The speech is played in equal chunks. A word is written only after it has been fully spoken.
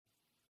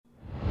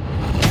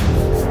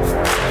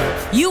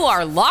You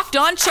are Locked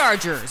On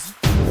Chargers,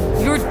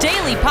 your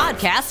daily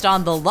podcast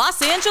on the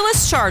Los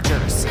Angeles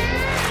Chargers,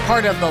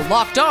 part of the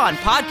Locked On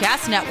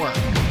Podcast Network,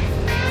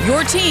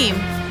 your team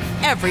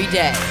every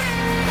day.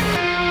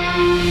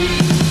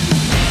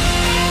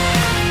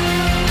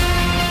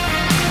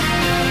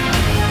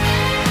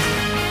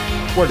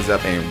 What is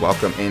up, and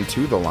welcome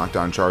into the Locked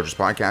On Chargers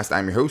podcast.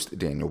 I'm your host,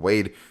 Daniel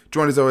Wade,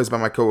 joined as always by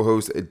my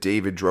co-host,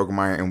 David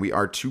Drogemeyer, and we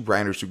are two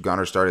writers who got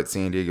our start at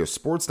San Diego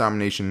Sports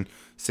Domination,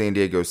 San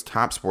Diego's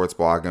top sports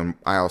blog, and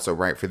I also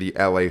write for the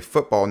LA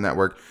Football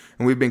Network,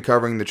 and we've been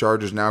covering the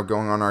Chargers now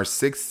going on our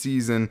 6th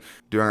season,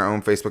 doing our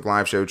own Facebook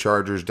Live show,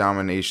 Chargers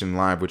Domination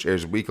Live, which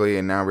airs weekly,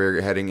 and now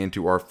we're heading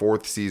into our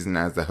 4th season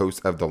as the host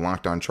of the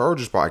Locked On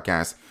Chargers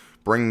podcast,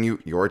 bringing you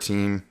your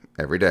team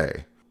every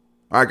day.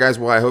 All right, guys,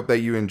 well, I hope that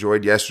you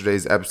enjoyed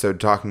yesterday's episode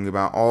talking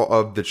about all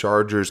of the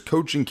Chargers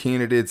coaching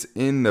candidates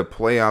in the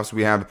playoffs.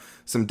 We have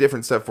some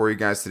different stuff for you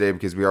guys today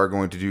because we are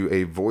going to do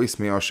a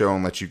voicemail show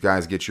and let you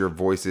guys get your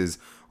voices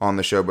on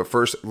the show. But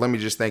first, let me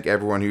just thank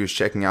everyone who is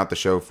checking out the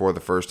show for the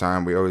first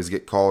time. We always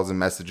get calls and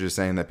messages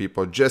saying that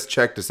people just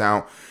checked us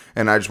out,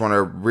 and I just want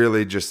to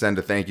really just send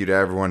a thank you to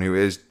everyone who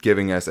is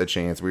giving us a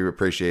chance. We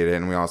appreciate it,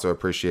 and we also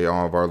appreciate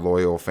all of our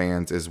loyal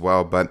fans as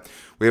well. But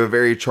we have a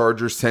very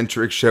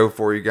Charger-centric show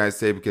for you guys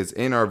today because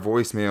in our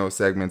voicemail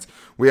segments,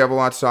 we have a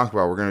lot to talk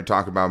about. We're going to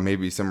talk about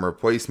maybe some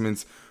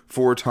replacements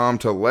for Tom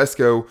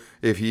Telesco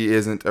if he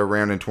isn't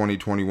around in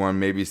 2021,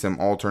 maybe some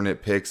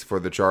alternate picks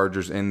for the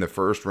Chargers in the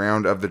first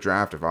round of the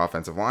draft if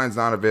offensive line's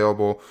not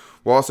available.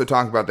 We'll also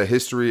talk about the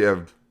history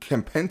of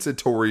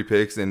compensatory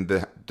picks and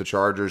the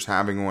Chargers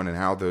having one and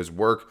how those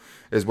work,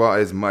 as well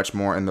as much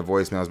more in the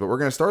voicemails. But we're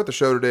going to start the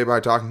show today by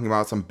talking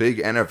about some big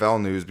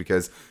NFL news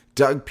because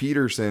Doug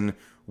Peterson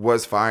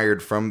was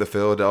fired from the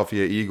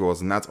Philadelphia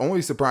Eagles, and that's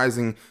only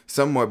surprising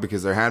somewhat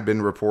because there had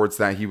been reports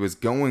that he was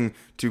going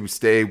to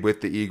stay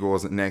with the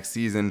Eagles next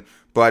season,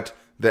 but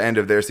the end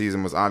of their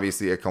season was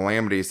obviously a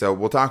calamity. So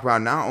we'll talk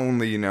about not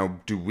only,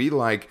 do we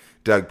like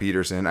Doug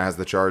Peterson as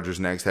the Chargers'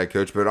 next head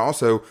coach, but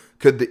also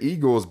could the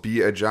Eagles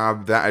be a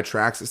job that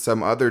attracts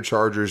some other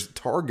Chargers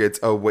targets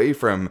away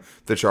from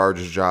the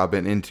Chargers job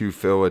and into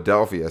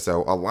Philadelphia?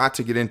 So a lot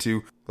to get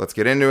into. Let's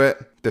get into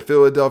it. The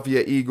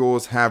Philadelphia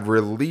Eagles have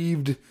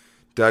relieved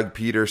Doug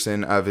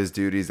Peterson of his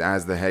duties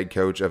as the head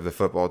coach of the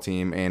football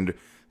team, and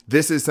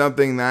this is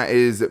something that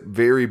is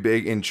very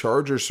big in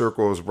Charger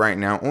circles right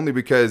now, only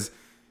because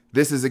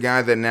this is a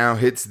guy that now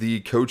hits the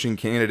coaching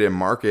candidate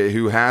market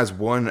who has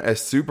won a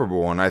Super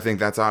Bowl, and I think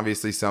that's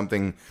obviously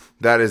something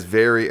that is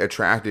very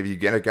attractive. You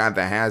get a guy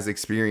that has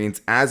experience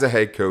as a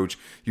head coach,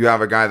 you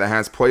have a guy that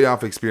has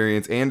playoff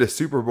experience and a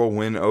Super Bowl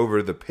win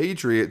over the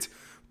Patriots,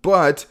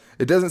 but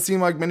it doesn't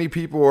seem like many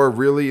people are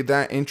really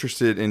that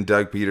interested in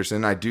Doug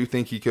Peterson. I do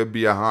think he could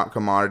be a hot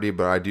commodity,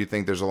 but I do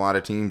think there's a lot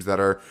of teams that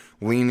are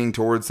leaning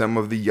towards some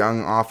of the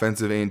young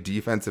offensive and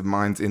defensive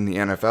minds in the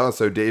NFL.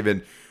 So,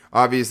 David,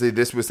 obviously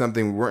this was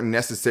something we weren't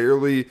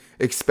necessarily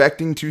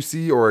expecting to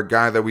see, or a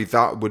guy that we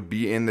thought would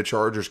be in the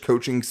Chargers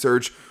coaching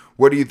search.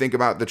 What do you think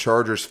about the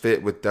Chargers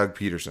fit with Doug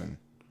Peterson?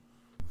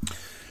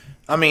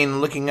 I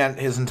mean, looking at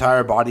his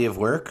entire body of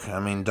work,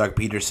 Doug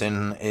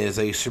Peterson is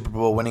a Super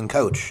Bowl winning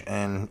coach.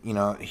 And,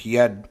 he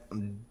had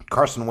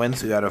Carson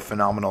Wentz, who had a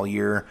phenomenal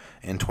year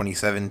in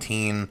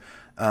 2017.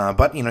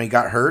 But, he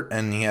got hurt,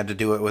 and he had to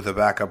do it with a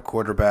backup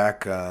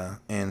quarterback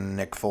in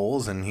Nick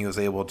Foles. And he was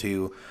able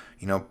to,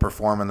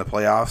 perform in the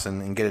playoffs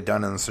and get it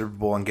done in the Super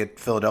Bowl and get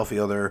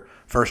Philadelphia their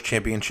first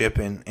championship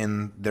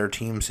in their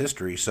team's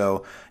history.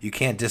 So you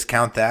can't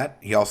discount that.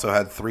 He also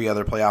had 3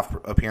 other playoff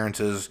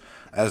appearances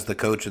as the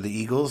coach of the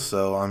Eagles.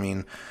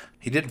 So,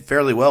 he did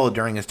fairly well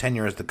during his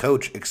tenure as the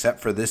coach, except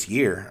for this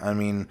year.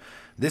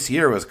 This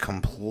year was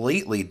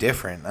completely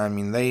different.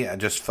 They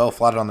just fell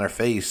flat on their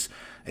face.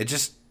 It's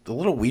just a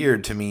little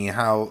weird to me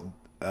how,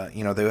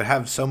 they would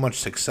have so much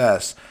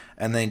success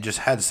and they just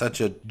had such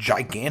a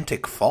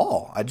gigantic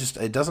fall.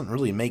 It doesn't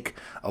really make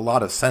a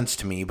lot of sense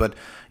to me. But,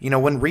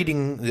 when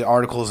reading the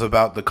articles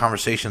about the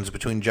conversations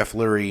between Jeff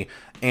Lurie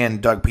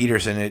and Doug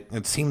Peterson,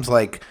 it seems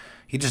like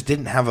he just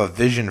didn't have a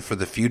vision for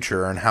the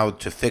future and how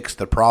to fix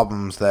the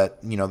problems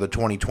that, the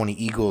 2020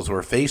 Eagles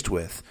were faced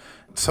with.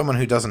 Someone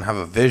who doesn't have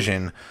a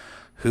vision,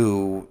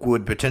 who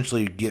would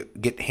potentially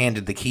get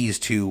handed the keys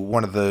to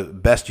one of the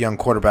best young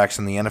quarterbacks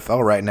in the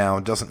NFL right now,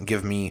 doesn't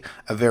give me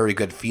a very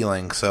good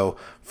feeling. So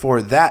for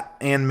that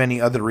and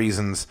many other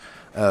reasons,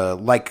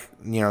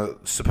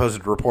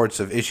 supposed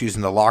reports of issues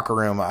in the locker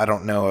room, I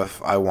don't know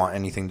if I want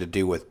anything to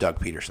do with Doug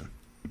Peterson.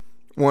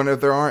 Well,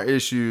 if there are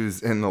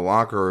issues in the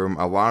locker room,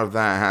 a lot of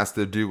that has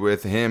to do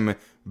with him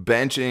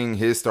benching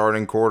his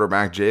starting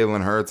quarterback,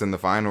 Jalen Hurts, in the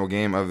final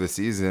game of the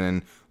season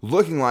and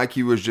looking like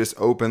he was just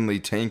openly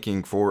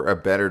tanking for a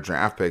better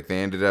draft pick.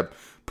 They ended up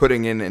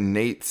putting in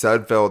Nate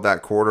Sudfeld,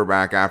 that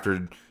quarterback,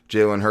 after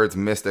Jalen Hurts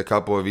missed a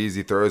couple of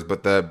easy throws,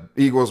 but the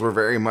Eagles were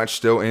very much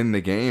still in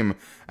the game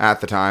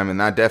at the time,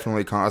 and that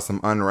definitely caused some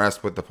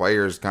unrest with the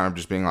players kind of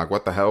just being like,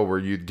 what the hell were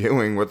you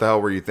doing? What the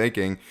hell were you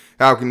thinking?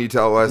 How can you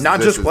tell us?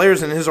 Not just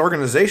players in his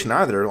organization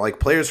either. Like,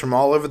 players from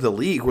all over the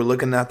league were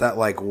looking at that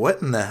like,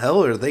 what in the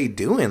hell are they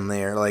doing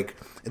there? Like,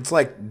 it's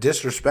like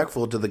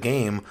disrespectful to the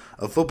game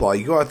of football.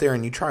 You go out there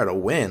and you try to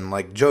win.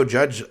 Like, Joe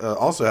Judge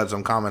also had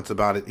some comments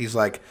about it. He's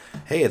like,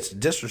 hey, it's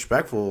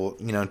disrespectful,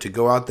 to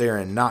go out there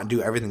and not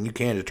do everything you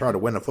can to try to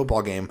win a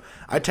football game.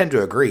 I tend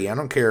to agree. I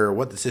don't care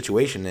what the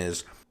situation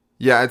is.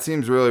 Yeah, it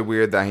seems really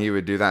weird that he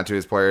would do that to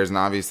his players, and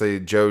obviously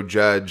Joe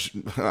Judge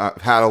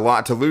had a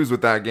lot to lose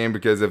with that game,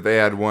 because if they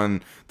had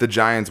won, the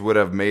Giants would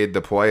have made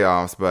the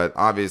playoffs. But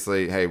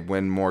obviously, hey,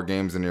 win more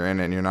games than you're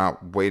in, and you're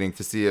not waiting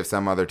to see if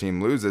some other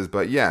team loses.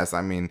 But yes,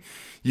 I mean,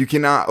 you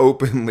cannot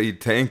openly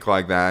tank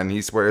like that, and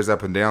he swears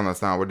up and down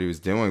that's not what he was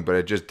doing, but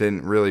it just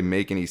didn't really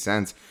make any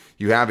sense.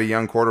 You have a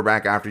young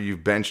quarterback after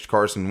you've benched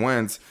Carson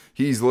Wentz.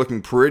 He's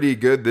looking pretty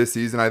good this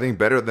season. I think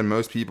better than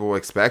most people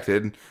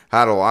expected.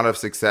 Had a lot of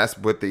success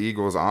with the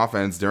Eagles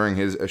offense during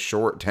his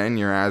short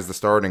tenure as the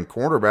starting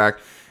quarterback.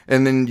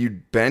 And then you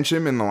bench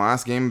him in the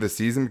last game of the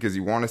season because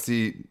you want to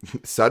see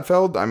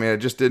Sudfeld. I mean, it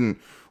just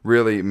didn't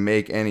really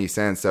make any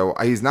sense. So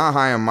he's not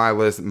high on my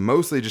list,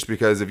 mostly just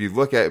because if you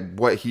look at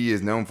what he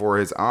is known for,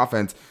 his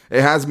offense,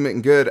 it hasn't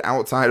been good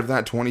outside of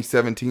that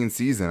 2017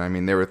 season. I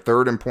mean, they were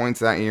third in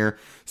points that year,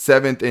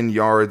 seventh in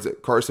yards.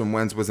 Carson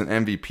Wentz was an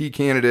MVP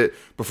candidate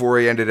before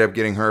he ended up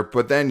getting hurt.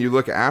 But then you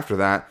look after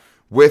that,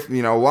 with,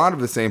 a lot of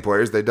the same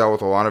players, they dealt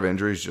with a lot of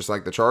injuries just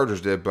like the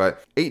Chargers did,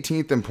 but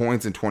 18th in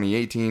points in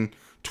 2018,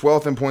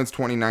 12th in points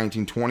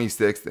 2019,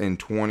 26th in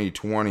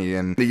 2020,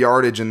 and the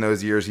yardage in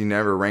those years, he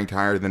never ranked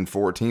higher than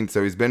 14th,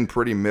 so he's been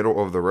pretty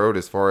middle of the road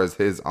as far as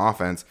his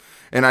offense.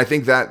 And I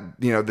think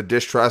that, the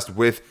distrust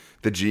with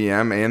the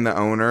GM and the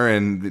owner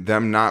and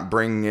them not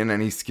bringing in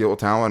any skill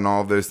talent and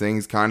all of those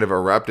things kind of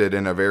erupted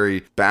in a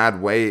very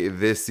bad way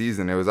this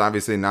season. It was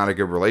obviously not a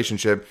good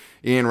relationship.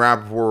 Ian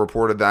Rappaport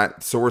reported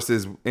that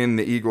sources in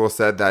the Eagles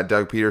said that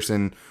Doug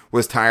Peterson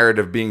was tired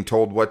of being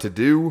told what to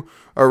do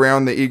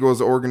around the Eagles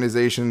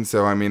organization.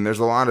 So, I mean, there's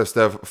a lot of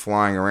stuff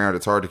flying around.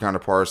 It's hard to kind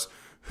of parse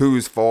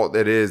whose fault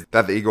it is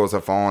that the Eagles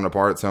have fallen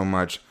apart so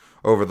much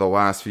over the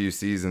last few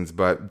seasons,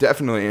 but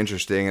definitely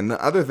interesting. And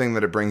the other thing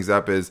that it brings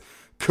up is,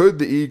 could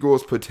the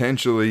Eagles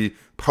potentially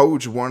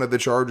poach one of the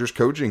Chargers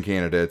coaching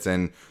candidates?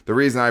 And the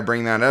reason I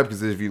bring that up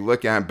is if you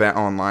look at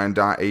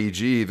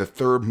betonline.ag, the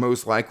third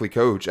most likely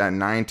coach at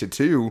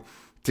 9-2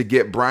 to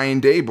get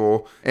Brian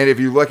Daboll. And if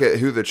you look at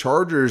who the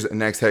Chargers'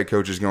 next head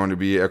coach is going to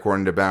be,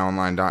 according to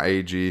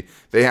betonline.ag,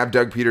 they have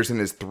Doug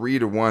Peterson as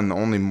 3-1. The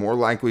only more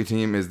likely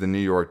team is the New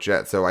York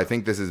Jets. So I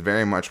think this is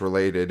very much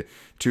related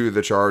to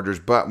the Chargers.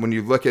 But when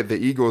you look at the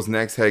Eagles'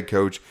 next head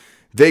coach,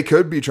 they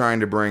could be trying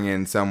to bring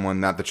in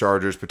someone that the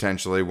Chargers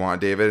potentially want,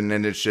 David. And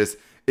then it's just,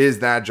 is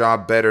that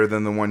job better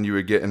than the one you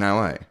would get in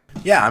LA?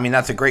 Yeah, I mean,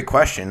 that's a great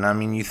question. I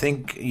mean,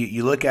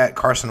 you look at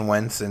Carson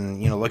Wentz and,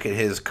 look at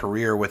his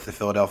career with the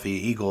Philadelphia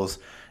Eagles.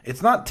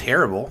 It's not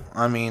terrible.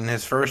 I mean,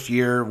 his first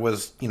year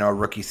was, a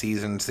rookie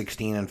season,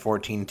 16 and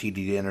 14 TD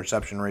to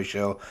interception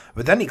ratio.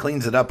 But then he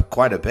cleans it up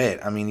quite a bit.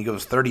 I mean, he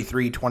goes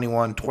 33,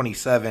 21,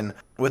 27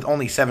 with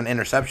only 7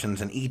 interceptions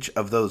in each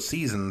of those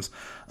seasons.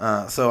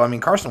 So, I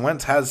mean, Carson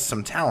Wentz has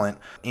some talent.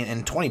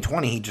 In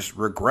 2020, he just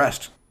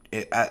regressed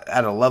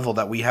at a level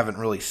that we haven't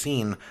really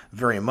seen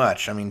very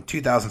much. I mean,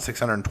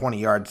 2,620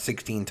 yards,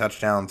 16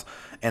 touchdowns,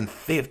 and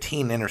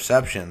 15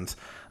 interceptions.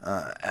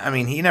 I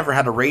mean, he never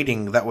had a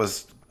rating that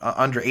was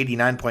under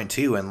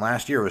 89.2, and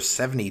last year was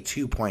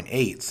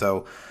 72.8.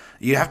 So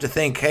you have to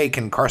think, hey,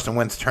 can Carson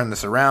Wentz turn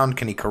this around?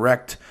 Can he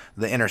correct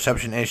the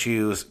interception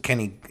issues? Can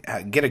he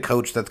get a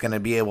coach that's going to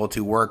be able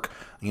to work,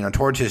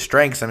 towards his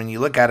strengths? I mean, you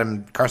look at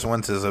him, Carson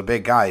Wentz is a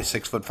big guy,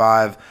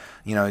 6'5",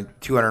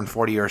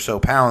 240 or so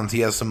pounds.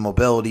 He has some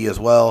mobility as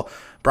well.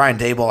 Brian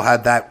Daboll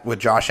had that with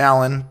Josh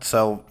Allen,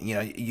 so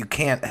you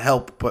can't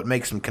help but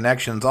make some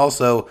connections.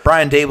 Also,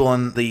 Brian Daboll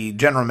and the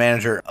general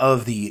manager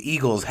of the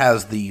Eagles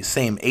has the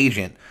same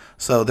agent,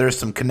 so there's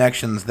some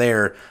connections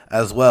there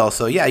as well.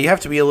 So yeah, you have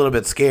to be a little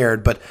bit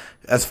scared, but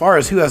as far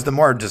as who has the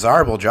more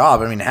desirable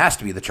job, I mean, it has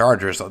to be the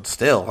Chargers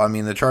still. I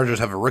mean, the Chargers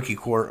have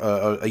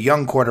a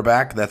young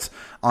quarterback that's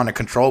on a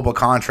controllable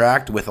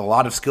contract with a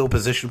lot of skill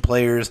position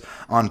players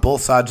on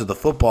both sides of the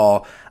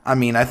football. I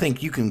mean, I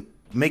think you can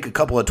make a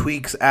couple of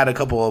tweaks, add a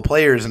couple of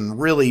players,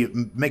 and really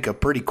make a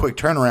pretty quick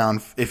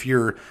turnaround if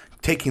you're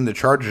taking the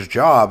Chargers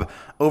job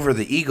over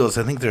the Eagles.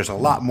 I think there's a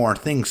lot more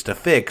things to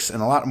fix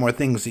and a lot more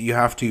things that you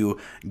have to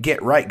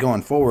get right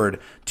going forward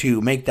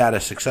to make that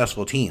a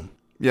successful team.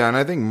 Yeah, and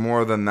I think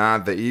more than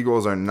that, the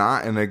Eagles are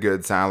not in a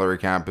good salary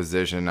cap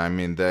position. I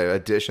mean, the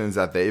additions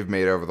that they've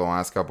made over the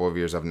last couple of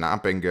years have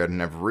not been good and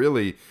have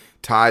really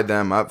tie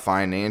them up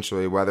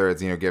financially, whether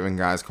it's, giving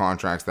guys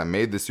contracts that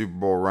made the Super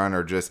Bowl run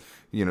or just,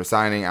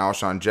 signing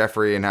Alshon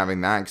Jeffrey and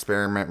having that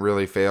experiment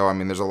really fail. I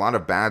mean, there's a lot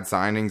of bad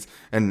signings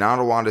and not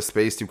a lot of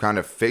space to kind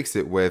of fix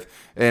it with.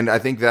 And I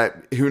think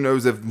that who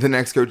knows if the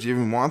next coach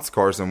even wants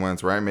Carson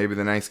Wentz, right? Maybe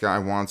the next guy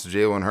wants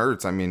Jalen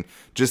Hurts. I mean,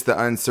 just the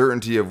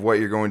uncertainty of what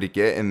you're going to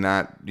get in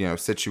that,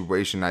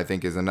 situation, I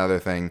think is another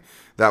thing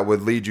that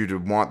would lead you to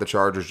want the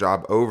Chargers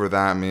job over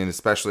that. I mean,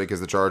 especially because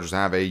the Chargers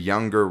have a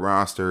younger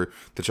roster.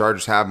 The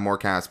Chargers have more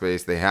cap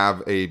space. They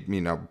have a,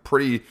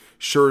 pretty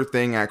sure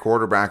thing at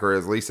quarterback, or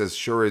at least as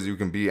sure as you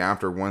can be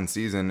after one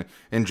season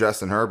in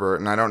Justin Herbert.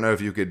 And I don't know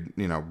if you could,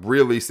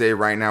 really say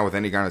right now with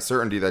any kind of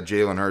certainty that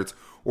Jalen Hurts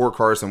or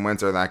Carson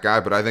Wentz are that guy.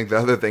 But I think the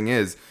other thing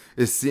is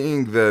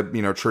seeing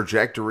the,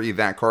 trajectory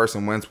that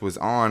Carson Wentz was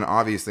on.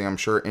 Obviously, I'm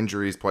sure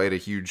injuries played a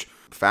huge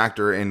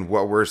factor in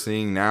what we're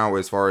seeing now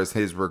as far as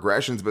his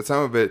regressions, but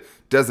some of it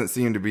doesn't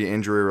seem to be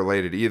injury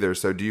related either.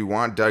 So do you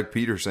want Doug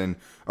Peterson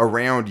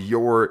around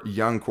your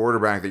young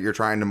quarterback that you're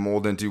trying to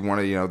mold into one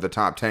of, the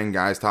top 10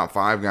 guys, top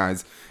 5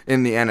 guys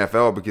in the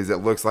NFL, because it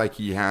looks like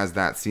he has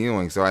that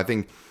ceiling? So I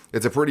think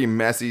it's a pretty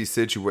messy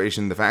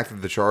situation. The fact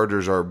that the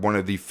Chargers are one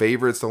of the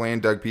favorites to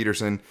land Doug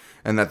Peterson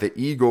and that the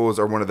Eagles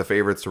are one of the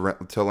favorites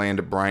to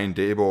land Brian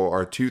Daboll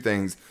are two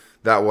things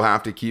that we'll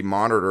have to keep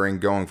monitoring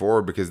going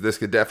forward, because this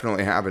could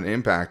definitely have an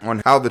impact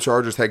on how the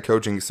Chargers head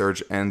coaching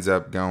search ends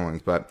up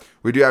going. But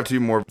we do have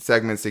 2 more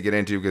segments to get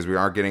into, because we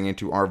are getting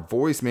into our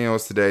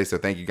voicemails today. So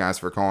thank you guys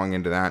for calling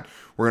into that.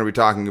 We're going to be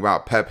talking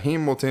about Pep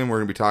Hamilton. We're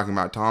going to be talking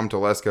about Tom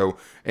Telesco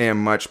and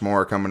much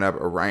more coming up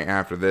right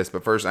after this.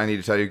 But first, I need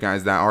to tell you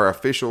guys that our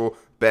official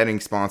betting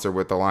sponsor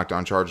with the Locked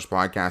On Chargers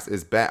podcast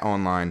is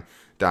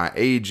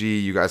BetOnline.ag.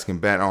 You guys can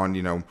bet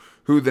on,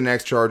 who the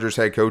next Chargers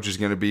head coach is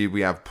going to be.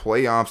 We have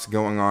playoffs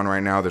going on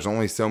right now. There's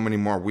only so many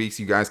more weeks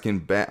you guys can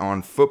bet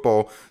on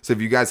football. So if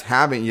you guys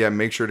haven't yet,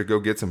 make sure to go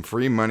get some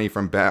free money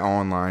from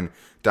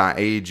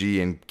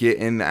betonline.ag and get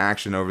in the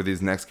action over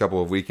these next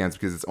couple of weekends,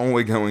 because it's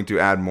only going to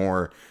add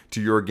more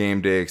to your game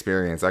day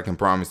experience. I can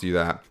promise you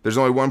that. There's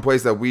only one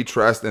place that we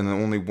trust and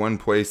only one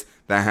place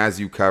that has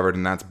you covered,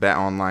 and that's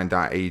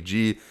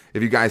betonline.ag.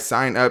 If you guys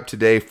sign up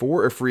today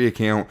for a free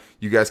account,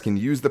 you guys can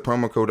use the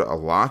promo code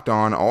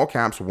LOCKEDON, all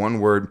caps, one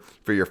word,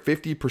 for your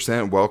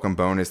 50% welcome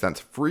bonus. That's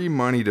free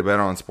money to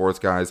bet on sports,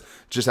 guys.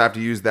 Just have to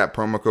use that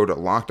promo code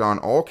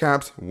LOCKEDON, all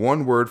caps,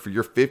 one word, for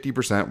your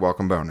 50%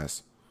 welcome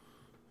bonus.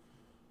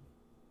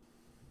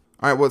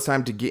 All right, well, it's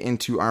time to get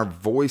into our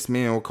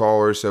voicemail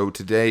caller. So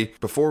today,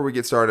 before we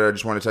get started, I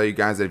just want to tell you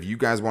guys that if you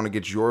guys want to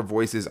get your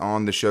voices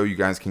on the show, you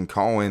guys can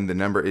call in. The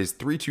number is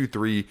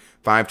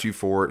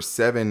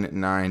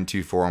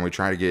 323-524-7924, and we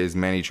try to get as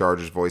many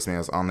Chargers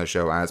voicemails on the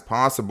show as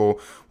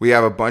possible. We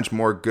have a bunch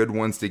more good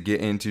ones to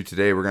get into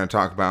today. We're going to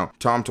talk about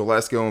Tom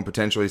Telesco and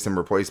potentially some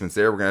replacements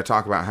there. We're going to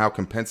talk about how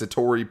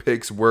compensatory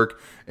picks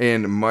work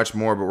and much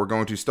more, but we're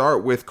going to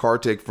start with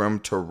Kartik from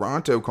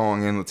Toronto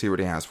calling in. Let's hear what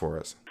he has for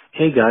us.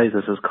 Hey guys,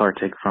 this is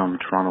Kartik from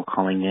Toronto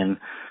calling in.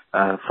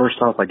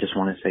 First off, I just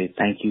want to say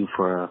thank you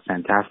for a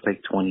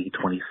fantastic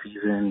 2020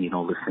 season.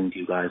 Listening to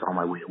you guys on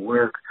my way to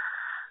work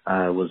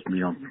was,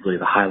 really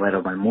the highlight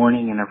of my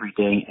morning and every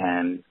day.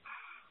 And,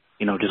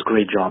 just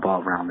great job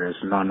all around. There's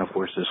not enough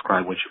words to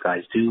describe what you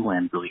guys do,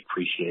 and really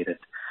appreciate it.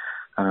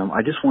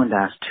 I just wanted to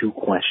ask 2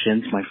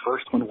 questions. My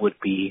first one would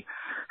be,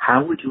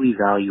 how would you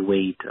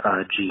evaluate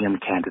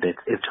GM candidates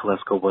if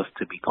Telesco was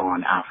to be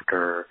gone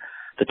after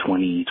the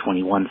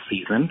 2021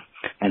 season,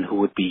 and who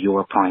would be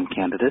your prime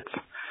candidates?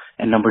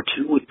 And number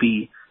 2 would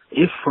be,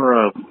 if for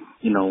a,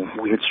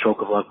 weird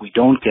stroke of luck, we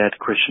don't get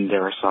Christian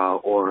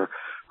Darrisaw or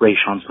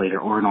Rashawn Slater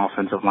or an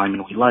offensive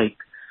lineman we like,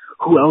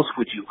 who else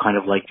would you kind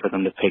of like for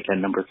them to pick at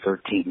number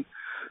 13?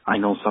 I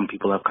know some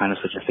people have kind of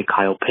suggested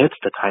Kyle Pitts,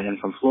 the tight end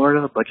from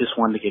Florida, but just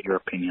wanted to get your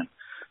opinion.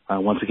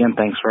 Once again,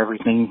 thanks for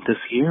everything this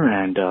year,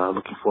 and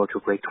looking forward to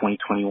a great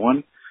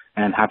 2021,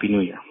 and Happy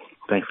New Year.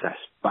 Thanks, guys.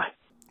 Bye.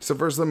 So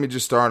first, let me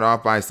just start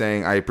off by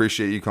saying I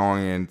appreciate you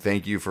calling in.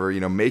 Thank you for,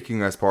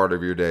 making us part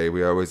of your day.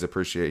 We always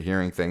appreciate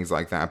hearing things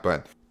like that.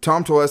 But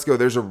Tom Telesco,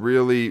 there's a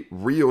really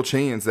real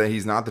chance that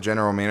he's not the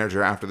general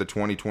manager after the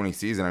 2020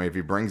 season. I mean, if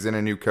he brings in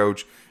a new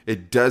coach,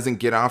 it doesn't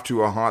get off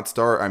to a hot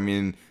start. I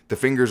mean, the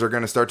fingers are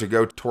going to start to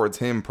go towards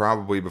him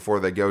probably before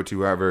they go to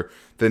whoever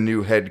the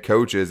new head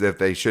coach is, if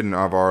they shouldn't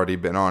have already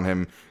been on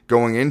him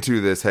going into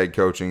this head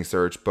coaching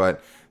search.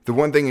 But the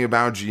one thing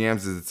about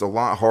GMs is it's a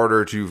lot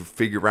harder to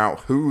figure out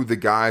who the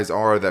guys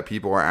are that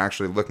people are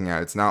actually looking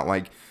at. It's not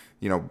like,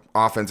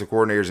 offensive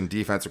coordinators and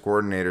defensive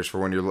coordinators for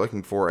when you're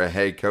looking for a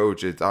head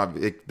coach.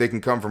 They can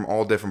come from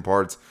all different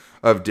parts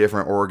of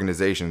different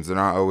organizations. They're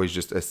not always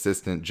just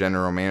assistant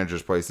general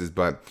managers places.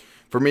 But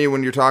for me,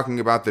 when you're talking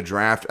about the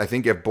draft, I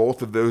think if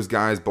both of those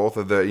guys, both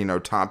of the,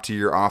 top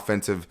tier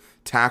offensive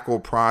tackle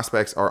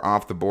prospects are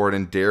off the board,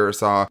 and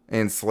Darrisaw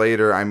and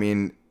Slater, I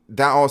mean,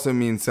 that also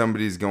means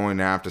somebody's going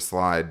to have to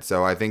slide.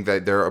 So I think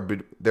that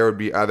there would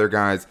be other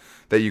guys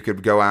that you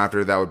could go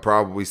after that would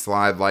probably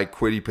slide, like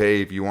Kwity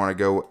Paye. If you want to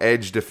go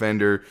edge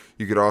defender,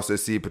 you could also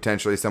see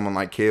potentially someone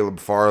like Caleb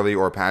Farley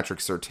or Patrick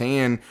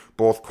Surtain.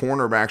 Both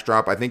cornerbacks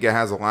drop. I think it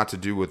has a lot to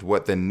do with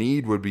what the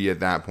need would be at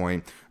that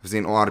point. I've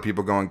seen a lot of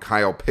people going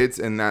Kyle Pitts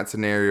in that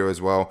scenario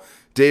as well.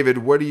 David,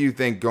 what do you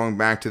think going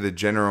back to the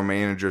general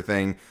manager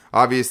thing?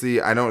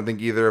 Obviously, I don't think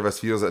either of us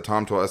feels that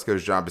Tom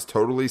Telesco's job is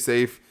totally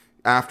safe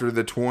after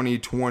the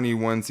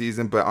 2021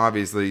 season, but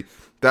obviously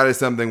that is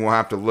something we'll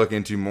have to look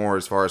into more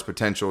as far as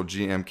potential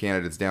GM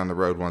candidates down the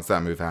road once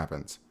that move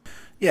happens.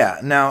 Yeah,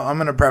 now I'm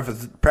going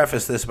to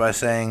preface this by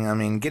saying, I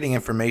mean, getting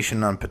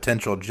information on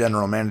potential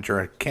general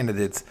manager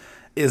candidates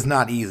is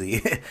not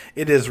easy.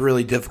 It is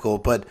really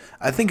difficult, but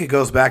I think it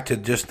goes back to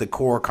just the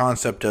core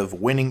concept of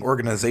winning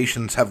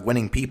organizations have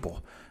winning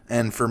people.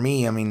 And for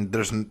me, I mean,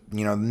 there's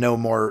no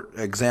more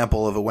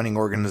example of a winning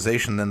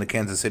organization than the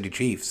Kansas City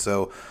Chiefs.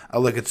 So I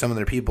look at some of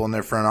their people in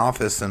their front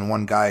office, and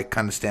one guy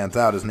kind of stands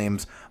out. His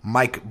name's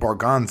Mike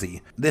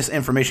Borgonzi. This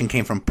information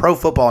came from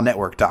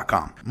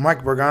ProFootballNetwork.com.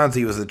 Mike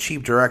Borgonzi was the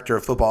chief director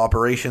of football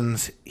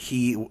operations.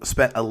 He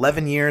spent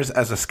 11 years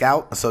as a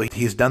scout, so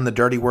he's done the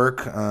dirty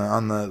work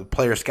on the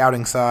player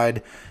scouting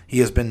side. He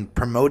has been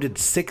promoted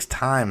 6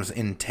 times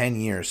in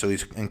 10 years, so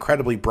he's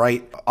incredibly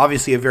bright.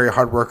 Obviously a very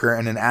hard worker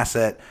and an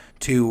asset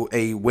to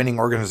a winning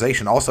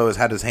organization. Also has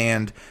had his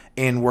hand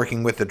in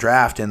working with the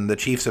draft, and the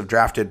Chiefs have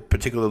drafted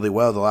particularly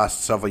well the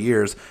last several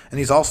years. And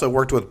he's also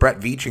worked with Brett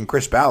Veach and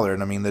Chris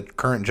Ballard, I mean, the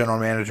current general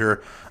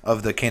manager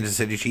of the Kansas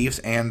City Chiefs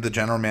and the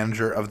general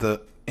manager of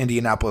the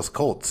Indianapolis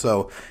Colts.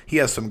 So he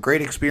has some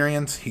great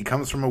experience. He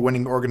comes from a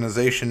winning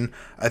organization.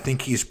 I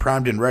think he's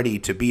primed and ready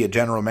to be a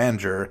general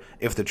manager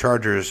if the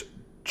Chargers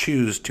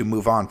choose to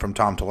move on from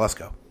Tom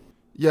Telesco.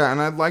 Yeah,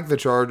 and I'd like the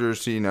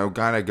Chargers to,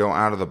 kind of go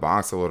out of the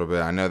box a little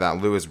bit. I know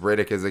that Louis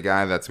Riddick is a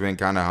guy that's been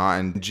kind of hot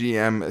in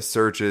GM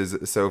searches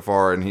so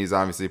far, and he's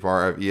obviously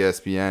part of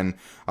ESPN.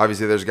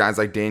 Obviously, there's guys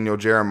like Daniel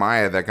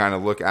Jeremiah that kind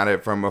of look at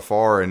it from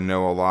afar and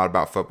know a lot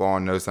about football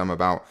and know some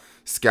about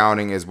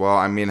scouting as well.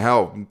 I mean,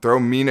 hell, throw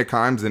Mina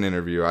Kimes an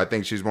interview. I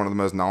think she's one of the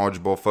most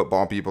knowledgeable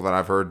football people that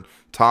I've heard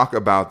talk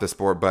about the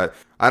sport, but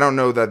I don't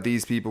know that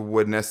these people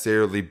would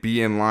necessarily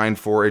be in line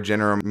for a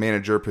general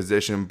manager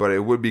position, but it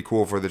would be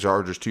cool for the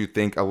Chargers to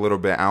think a little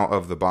bit out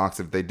of the box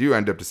if they do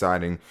end up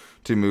deciding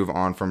to move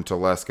on from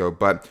Telesco.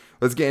 But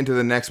let's get into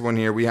the next one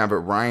here. We have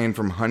Ryan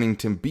from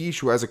Huntington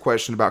Beach who has a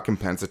question about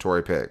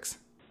compensatory picks.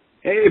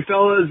 Hey,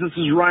 fellas, this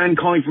is Ryan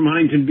calling from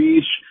Huntington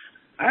Beach.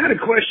 I had a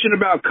question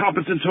about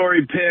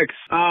compensatory picks.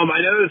 I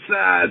noticed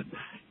that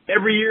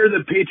every year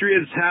the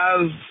Patriots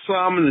have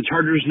some and the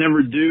Chargers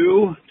never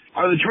do.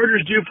 Are the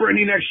Chargers due for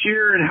any next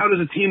year, and how does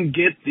a team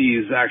get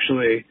these,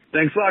 actually?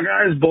 Thanks a lot,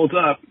 guys. Bolt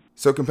up.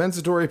 So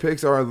compensatory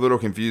picks are a little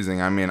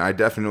confusing. I mean, I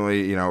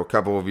definitely, a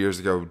couple of years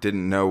ago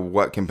didn't know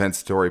what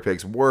compensatory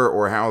picks were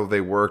or how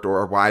they worked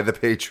or why the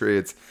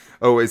Patriots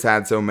always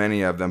had so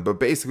many of them. But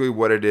basically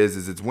what it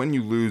is it's when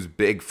you lose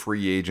big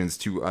free agents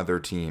to other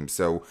teams.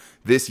 So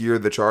this year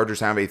the Chargers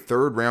have a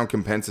 3rd round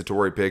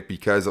compensatory pick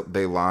because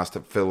they lost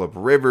Phillip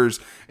Rivers.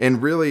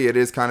 And really it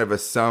is kind of a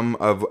sum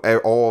of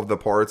all of the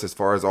parts as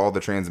far as all the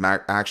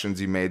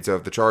transactions you made. So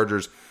if the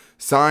Chargers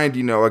signed,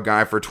 a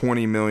guy for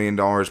 $20 million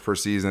per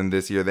season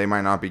this year, they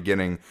might not be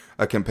getting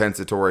a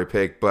compensatory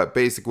pick. But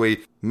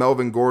basically,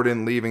 Melvin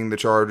Gordon leaving the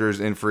Chargers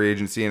in free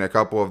agency and a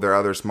couple of their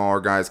other smaller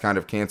guys kind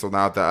of canceled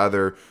out the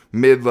other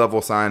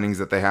mid-level signings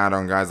that they had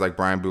on guys like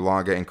Brian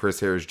Bulaga and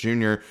Chris Harris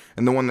Jr.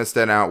 And the one that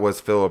stood out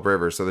was Phillip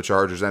Rivers. So the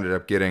Chargers ended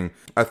up getting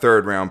a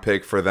 3rd round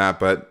pick for that.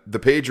 But the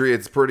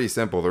Patriots, pretty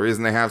simple. The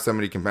reason they have so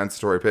many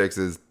compensatory picks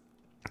is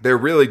they're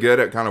really good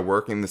at kind of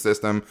working the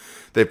system.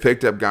 They've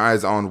picked up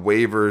guys on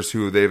waivers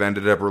who they've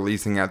ended up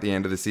releasing at the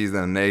end of the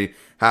season, and they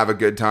have a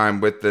good time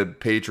with the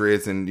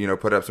Patriots and,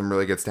 put up some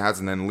really good stats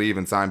and then leave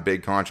and sign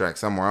big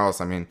contracts somewhere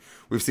else. I mean,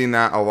 we've seen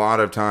that a lot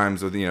of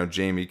times with,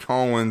 Jamie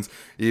Collins,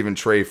 even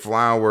Trey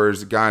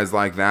Flowers, guys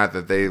like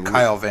that they...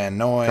 Kyle Van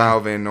Noy.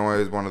 Kyle Van Noy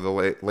is one of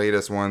the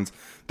latest ones.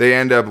 They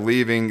end up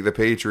leaving the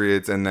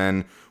Patriots, and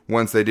then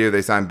once they do,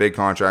 they sign big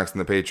contracts,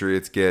 and the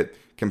Patriots get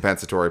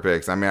compensatory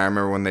picks. I mean, I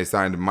remember when they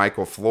signed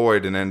Michael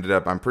Floyd and ended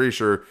up, I'm pretty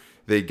sure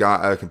they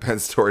got a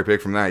compensatory pick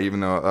from that,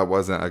 even though that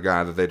wasn't a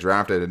guy that they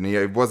drafted, and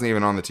he wasn't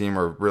even on the team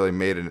or really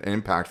made an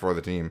impact for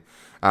the team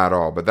at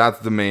all. But that's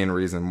the main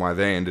reason why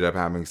they ended up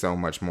having so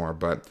much more.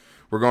 But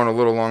we're going a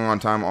little long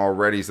on time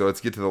already, so let's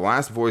get to the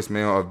last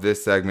voicemail of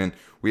this segment.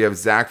 We have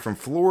Zach from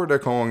Florida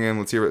calling in.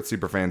 Let's hear what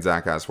Superfan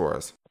Zach has for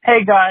us.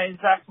 Hey guys,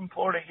 Zach from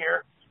Florida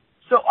here.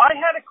 So I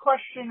had a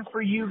question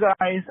for you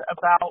guys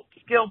about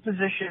skill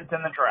positions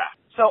in the draft.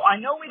 So I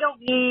know we don't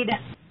need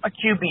a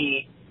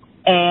QB,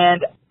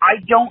 and I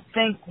don't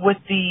think with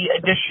the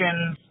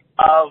additions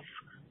of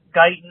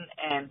Guyton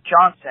and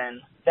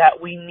Johnson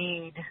that we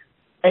need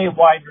a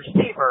wide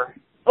receiver.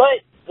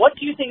 But what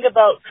do you think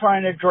about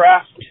trying to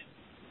draft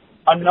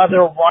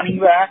another running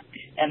back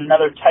and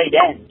another tight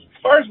end?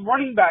 As far as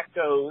running back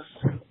goes,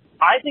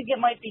 I think it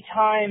might be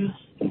time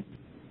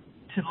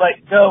to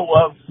let go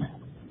of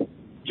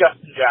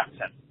Justin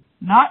Jackson.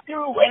 not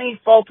through any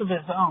fault of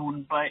his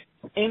own, but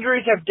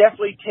injuries have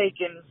definitely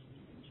taken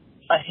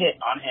a hit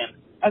on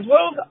him. As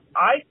well as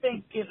I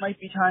think it might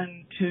be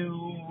time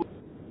to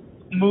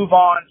move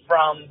on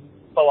from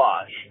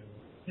Balazs.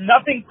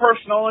 Nothing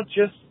personal, it's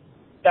just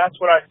that's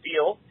what I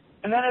feel.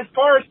 And then as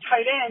far as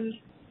tight end,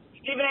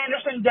 Steven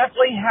Anderson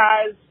definitely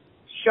has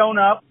shown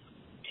up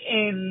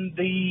in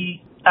the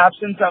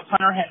absence of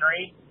Hunter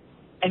Henry,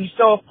 and you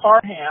still have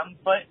Parham,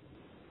 but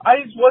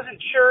I just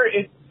wasn't sure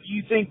if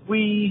you think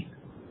we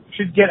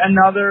should get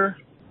another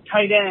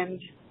tight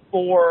end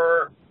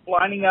for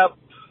lining up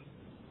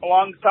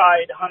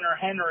alongside Hunter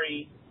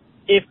Henry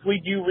if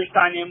we do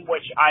re-sign him,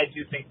 which I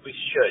do think we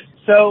should.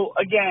 So,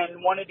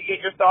 again, wanted to get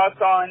your thoughts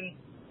on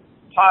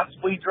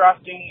possibly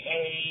drafting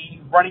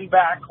a running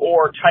back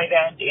or tight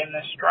end in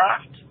this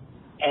draft,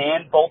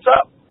 and bolts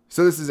up.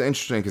 So this is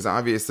interesting because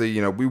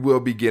obviously, we will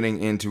be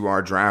getting into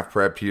our draft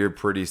prep here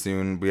pretty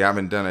soon. We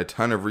haven't done a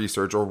ton of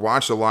research or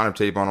watched a lot of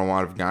tape on a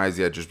lot of guys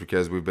yet just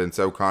because we've been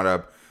so caught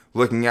up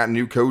looking at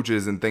new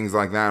coaches and things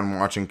like that and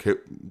watching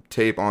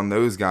tape on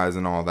those guys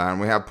and all that. And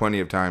we have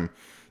plenty of time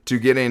to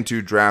get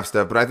into draft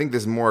stuff, but I think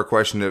this is more a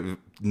question of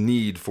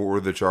need for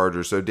the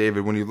Chargers. So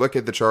David, when you look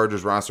at the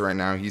Chargers roster right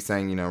now, he's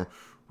saying,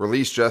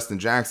 release Justin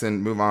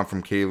Jackson, move on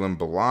from Kalen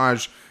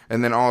Balazs,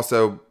 and then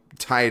also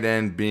tight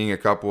end being a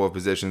couple of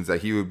positions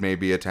that he would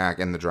maybe attack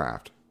in the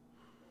draft.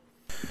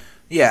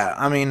 Yeah,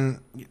 I mean,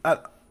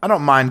 I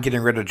don't mind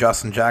getting rid of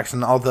Justin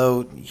Jackson,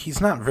 although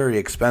he's not very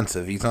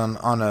expensive. He's on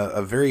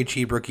a very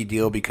cheap rookie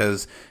deal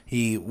because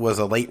he was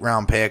a late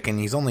round pick, and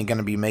he's only going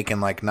to be making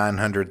like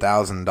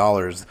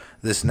 $900,000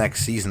 this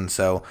next season.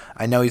 So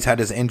I know he's had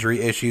his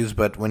injury issues,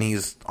 but when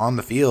he's on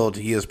the field,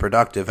 he is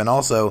productive. And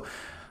also,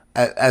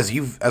 as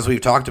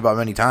we've talked about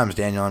many times,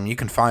 Daniel, you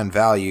can find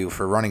value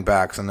for running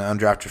backs in the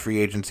undrafted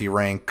free agency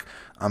rank.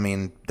 I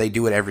mean, they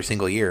do it every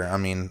single year. I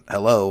mean,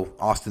 hello,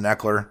 Austin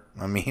Eckler.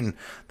 I mean,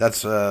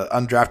 that's an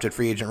undrafted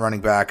free agent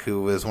running back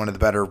who is one of the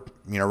better,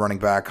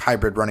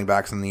 hybrid running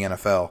backs in the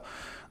NFL.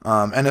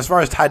 And as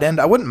far as tight end,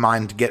 I wouldn't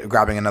mind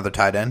grabbing another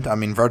tight end. I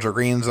mean, Virgil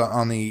Green's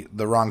on the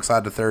wrong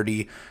side of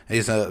 30.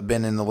 He's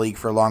been in the league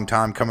for a long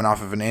time, coming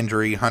off of an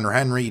injury. Hunter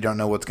Henry, you don't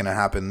know what's going to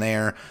happen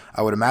there.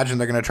 I would imagine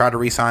they're going to try to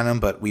re-sign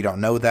him, but we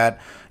don't know that.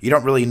 You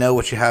don't really know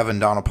what you have in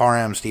Donald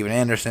Parham, Steven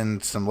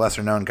Anderson, some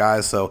lesser-known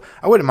guys. So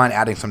I wouldn't mind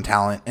adding some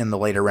talent in the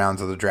later rounds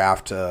of the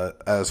draft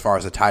as far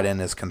as the tight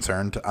end is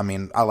concerned. I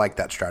mean, I like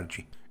that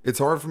strategy. It's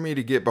hard for me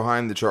to get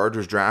behind the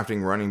Chargers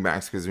drafting running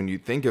backs because when you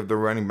think of the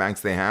running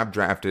backs they have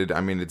drafted,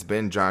 I mean, it's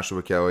been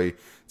Joshua Kelly,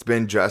 it's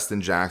been Justin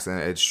Jackson,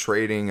 it's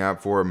trading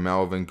up for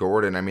Melvin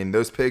Gordon. I mean,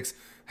 those picks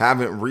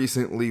haven't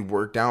recently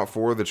worked out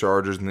for the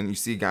Chargers, and then you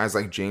see guys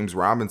like James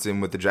Robinson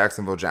with the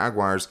Jacksonville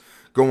Jaguars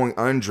going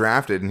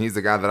undrafted, and he's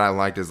the guy that I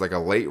liked as like a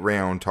late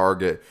round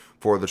target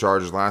for the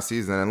Chargers last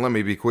season. And let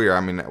me be clear,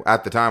 I mean,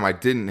 at the time I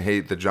didn't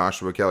hate the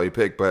Joshua Kelly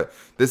pick, but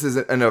this is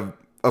an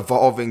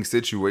evolving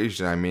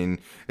situation. I mean,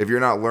 if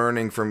you're not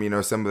learning from,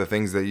 some of the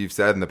things that you've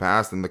said in the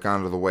past and the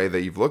kind of the way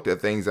that you've looked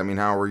at things, I mean,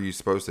 how are you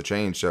supposed to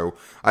change? So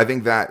I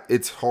think that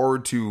it's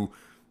hard to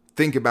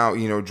think about,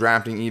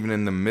 drafting even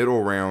in the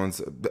middle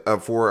rounds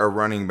for a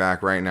running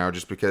back right now,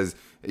 just because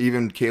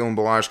even Kalen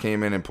Balazs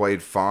came in and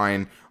played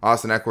fine.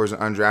 Austin Eckler's an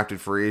undrafted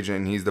free agent,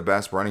 and he's the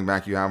best running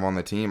back you have on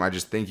the team. I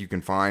just think you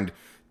can find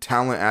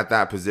talent at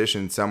that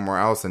position somewhere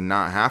else and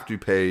not have to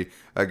pay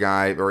a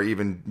guy or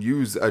even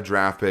use a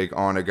draft pick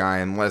on a guy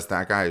unless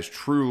that guy is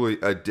truly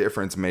a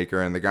difference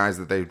maker. And the guys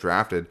that they've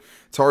drafted,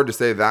 it's hard to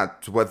say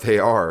that's what they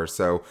are.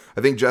 So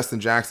I think Justin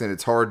Jackson,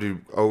 it's hard to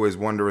always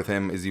wonder with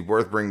him, is he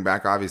worth bringing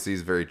back? Obviously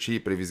he's very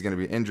cheap, but if he's going to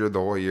be injured the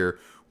whole year,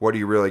 what are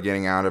you really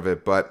getting out of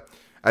it? But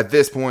at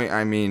this point,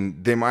 I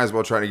mean, they might as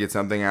well try to get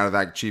something out of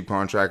that cheap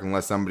contract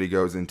unless somebody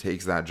goes and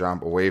takes that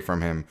job away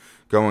from him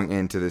going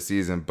into the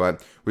season.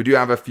 But we do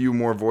have a few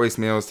more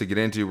voicemails to get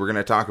into. We're going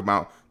to talk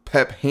about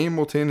Pep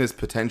Hamilton is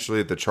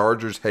potentially the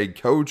Chargers head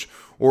coach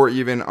or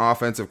even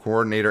offensive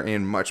coordinator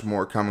and much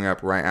more coming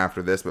up right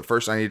after this. But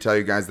first, I need to tell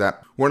you guys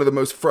that one of the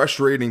most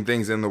frustrating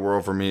things in the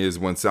world for me is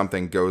when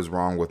something goes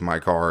wrong with my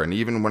car. And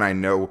even when I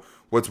know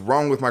what's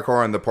wrong with my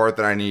car and the part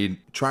that I need,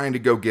 trying to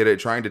go get it,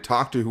 trying to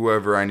talk to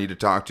whoever I need to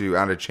talk to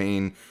at a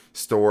chain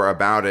store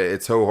about it,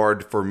 it's so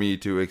hard for me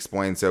to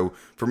explain. So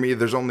for me,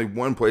 there's only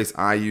one place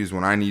I use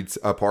when I need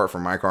a part for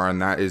my car,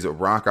 and that is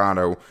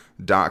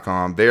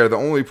rockauto.com. They are the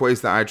only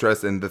place that I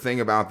trust, and the thing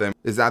about them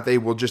is that they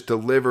will just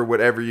deliver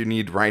whatever you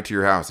need right to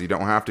your house. You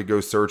don't have to go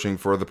searching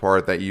for the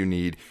part that you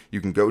need.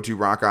 You can go to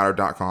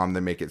rockauto.com. They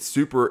make it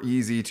super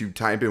easy to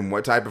type in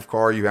what type of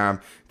car you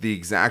have, the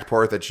exact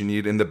part that you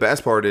need, and the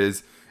best part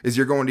is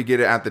you're going to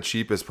get it at the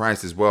cheapest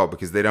price as well,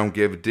 because they don't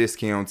give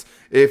discounts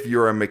if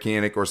you're a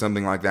mechanic or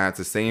something like that. It's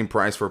the same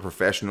price for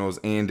professionals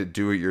and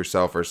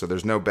do-it-yourselfers, so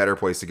there's no better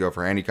place to go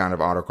for any kind of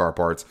auto car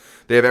parts.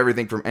 They have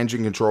everything from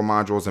engine control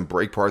modules and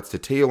brake parts to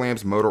tail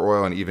lamps, motor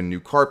oil, and even new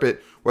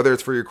carpet. Whether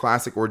it's for your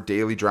classic or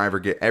daily driver,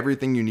 get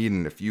everything you need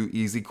in a few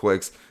easy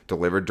clicks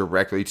delivered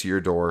directly to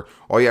your door.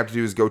 All you have to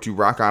do is go to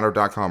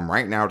rockauto.com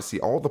right now to see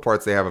all the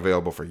parts they have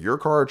available for your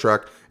car or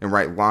truck and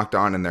write Locked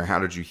On in their How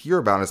Did You Hear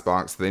About Us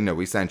box so they know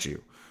we sent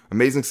you.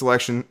 Amazing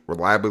selection,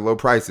 reliably low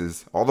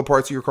prices, all the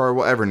parts your car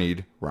will ever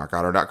need.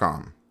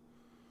 RockAuto.com.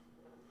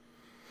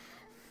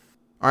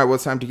 All right, well,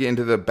 it's time to get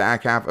into the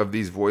back half of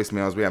these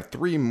voicemails. We have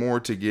 3 more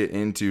to get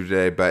into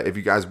today, but if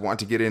you guys want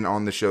to get in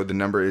on the show, the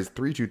number is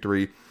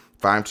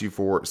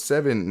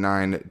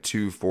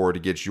 323-524-7924 to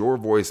get your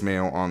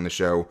voicemail on the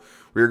show.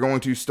 We're going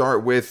to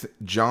start with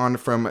John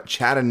from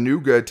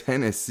Chattanooga,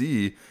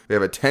 Tennessee. We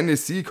have a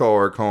Tennessee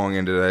caller calling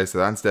in today, so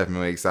that's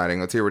definitely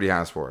exciting. Let's hear what he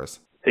has for us.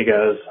 Hey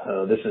guys,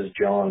 this is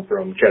John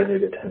from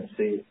Chattanooga,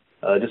 Tennessee.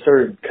 Just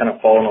started kind of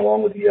following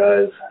along with you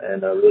guys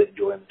and really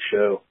enjoying the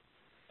show.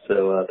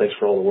 So thanks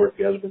for all the work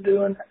you guys have been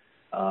doing.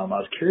 I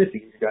was curious to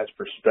get your guys'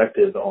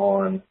 perspective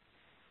on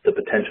the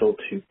potential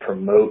to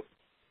promote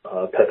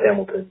Pep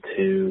Hamilton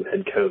to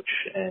head coach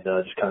and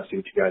just kind of see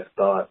what you guys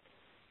thought.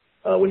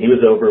 When he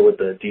was over with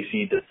the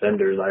DC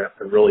Defenders, I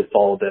really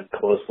followed them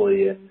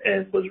closely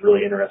and was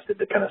really interested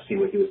to kind of see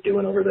what he was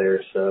doing over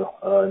there. So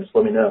just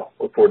let me know.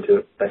 Look forward to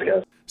it. Thanks,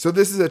 guys. So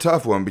this is a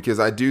tough one because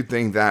I do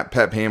think that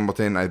Pep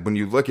Hamilton, when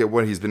you look at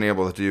what he's been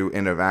able to do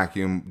in a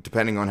vacuum,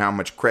 depending on how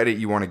much credit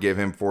you want to give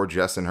him for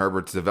Justin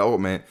Herbert's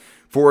development,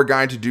 for a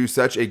guy to do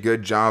such a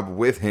good job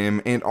with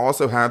him and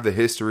also have the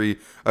history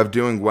of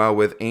doing well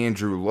with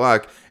Andrew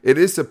Luck, it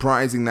is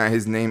surprising that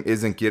his name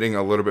isn't getting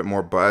a little bit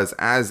more buzz.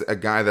 As a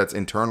guy that's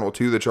internal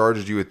to the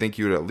Chargers, you would think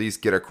you would at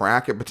least get a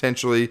crack at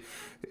potentially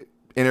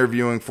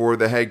interviewing for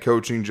the head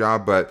coaching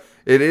job, but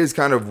it is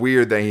kind of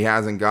weird that he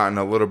hasn't gotten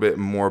a little bit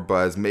more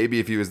buzz.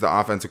 Maybe if he was the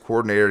offensive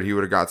coordinator, he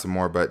would have got some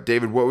more. But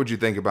David, what would you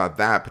think about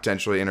that,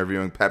 potentially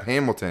interviewing Pep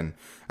Hamilton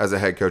as a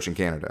head coaching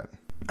candidate?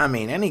 I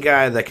mean, any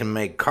guy that can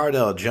make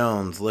Cardale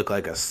Jones look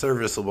like a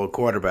serviceable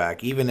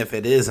quarterback, even if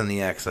it is in the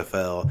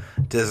XFL,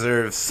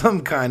 deserves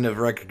some kind of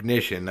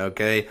recognition,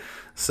 okay?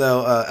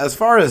 So as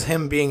far as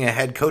him being a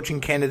head coaching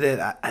candidate,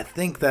 I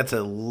think that's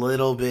a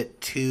little bit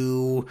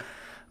too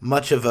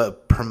much of a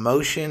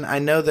promotion. I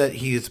know that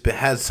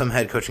has some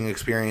head coaching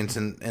experience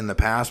in the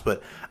past,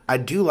 but I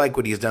do like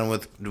what he's done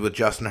with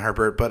Justin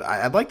Herbert, but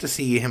I'd like to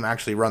see him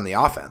actually run the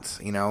offense.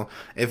 You know,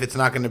 if it's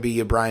not going to be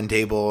a Brian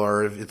Dable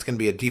or if it's going to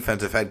be a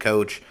defensive head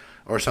coach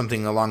or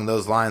something along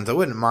those lines, I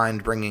wouldn't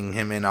mind bringing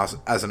him in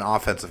as an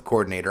offensive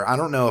coordinator. I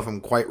don't know if I'm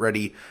quite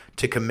ready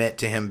to commit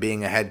to him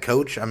being a head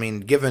coach. I mean,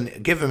 give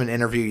him an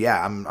interview.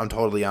 Yeah, I'm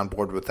totally on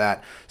board with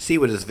that. See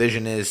what his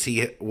vision is.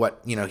 See what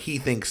he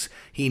thinks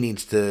he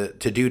needs to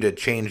do to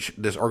change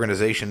this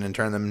organization and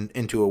turn them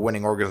into a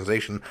winning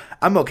organization.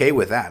 I'm okay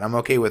with that. I'm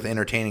okay with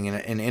entertaining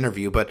an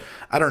interview, but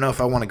I don't know if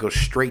I want to go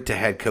straight to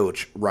head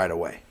coach right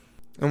away.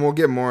 And we'll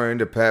get more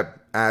into Pep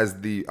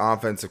as the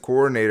offensive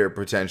coordinator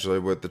potentially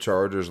with the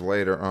Chargers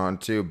later on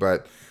too.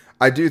 But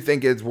I do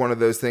think it's one of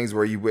those things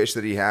where you wish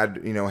that he had,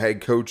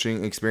 head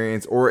coaching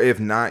experience, or if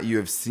not, you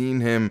have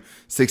seen him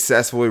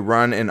successfully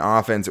run an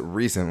offense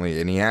recently.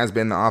 And he has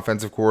been the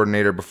offensive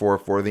coordinator before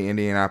for the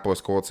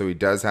Indianapolis Colts, so he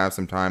does have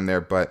some time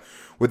there. But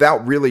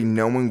without really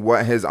knowing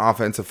what his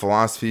offensive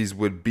philosophies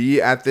would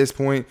be at this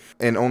point,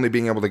 and only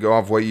being able to go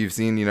off what you've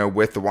seen,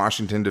 with the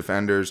Washington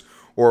Defenders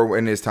or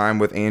in his time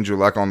with Andrew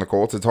Luck on the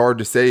Colts, it's hard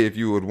to say if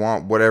you would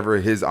want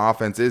whatever his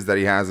offense is that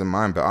he has in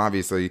mind. But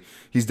obviously,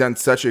 he's done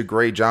such a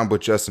great job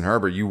with Justin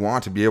Herbert. You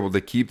want to be able to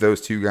keep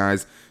those two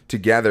guys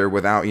together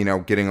without,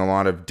 getting a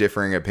lot of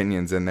differing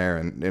opinions in there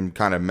and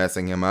kind of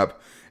messing him up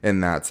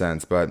in that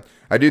sense. But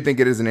I do think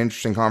it is an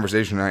interesting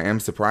conversation. I am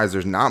surprised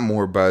there's not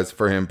more buzz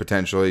for him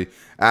potentially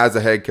as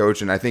a head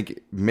coach, and I think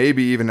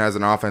maybe even as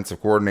an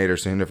offensive coordinator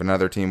soon if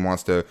another team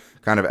wants to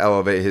kind of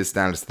elevate his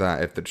status to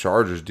that if the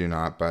Chargers do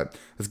not. But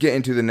let's get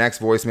into the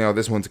next voicemail.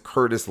 This one's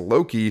Curtis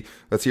Loki.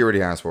 Let's hear what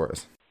he has for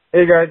us.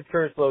 Hey guys, it's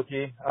Curtis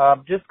Loki.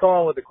 Just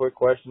calling with a quick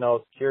question. I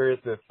was curious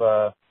if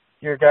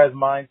your guys'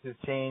 minds has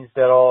changed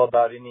at all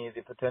about any of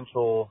the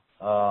potential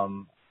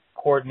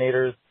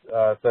coordinators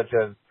such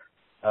as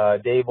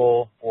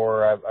Dable,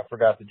 or I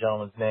forgot the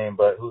gentleman's name,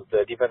 but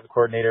the defensive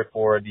coordinator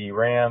for the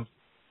Rams,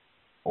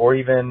 or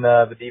even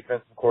the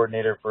defensive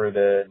coordinator for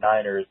the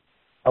Niners.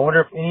 I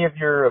wonder if any of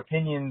your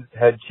opinions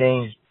had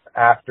changed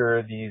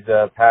after these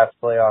past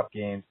playoff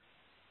games.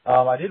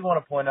 I did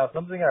want to point out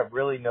something I've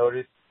really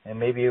noticed, and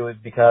maybe it was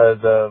because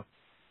of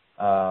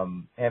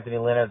Anthony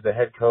Lynn as the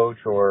head coach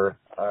or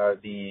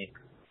the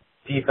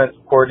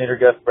defensive coordinator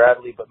Gus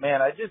Bradley, but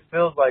man, I just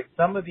feels like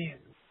some of these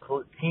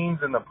teams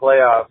in the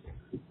playoffs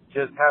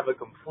just have a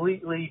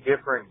completely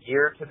different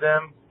gear to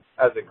them,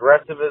 as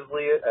aggressive as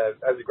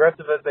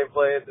they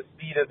play, the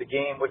speed of the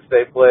game which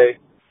they play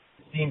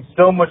seems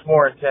so much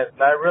more intense.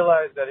 And I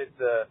realize that it's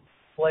a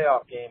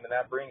playoff game and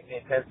that brings the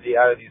intensity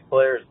out of these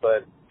players,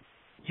 but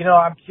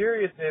I'm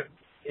curious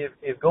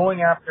if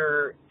going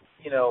after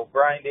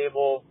Brian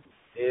Dable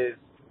is,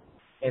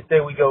 and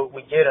say we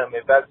get him,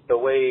 if that's the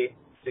way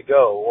to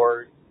go,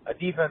 or a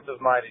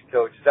defensive minded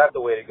coach, is that the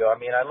way to go? I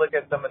mean, I look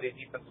at some of these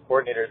defensive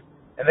coordinators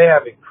and they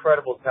have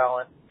incredible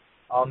talent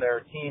on their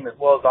team as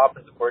well as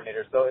offensive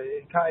coordinators. So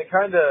it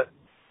kind of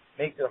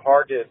makes it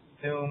hard to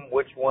assume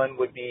which one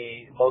would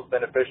be most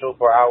beneficial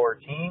for our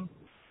team.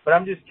 But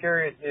I'm just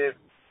curious if,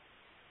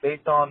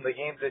 based on the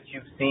games that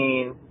you've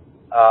seen,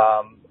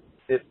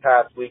 this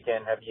past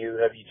weekend, have you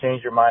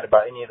changed your mind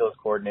about any of those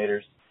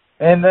coordinators?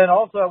 And then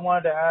also I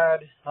wanted to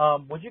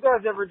add, would you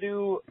guys ever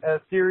do a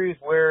series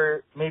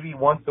where maybe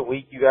once a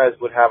week you guys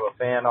would have a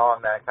fan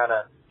on that kind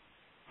of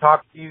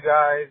talks to you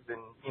guys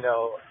and, you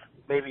know,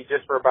 maybe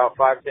just for about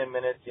 5-10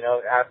 minutes, you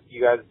know, ask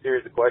you guys a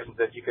series of questions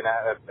that you can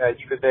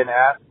you could then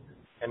ask,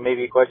 and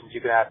maybe questions you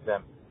can ask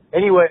them.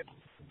 Anyway,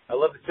 I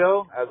love the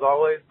show. As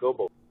always, go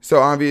Bulls. So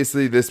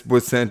obviously this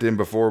was sent in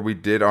before we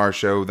did our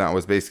show that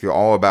was basically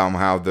all about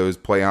how those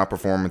playoff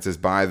performances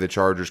by the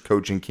Chargers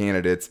coaching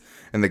candidates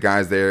and the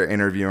guys they're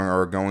interviewing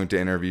or going to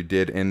interview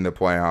did in the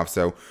playoffs.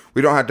 So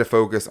we don't have to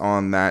focus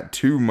on that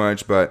too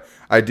much, but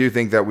I do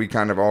think that we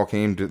kind of all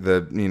came to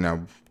the, you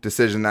know,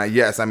 decision that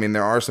yes, I mean,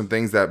 there are some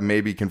things that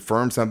maybe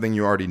confirm something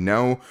you already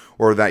know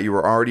or that you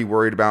were already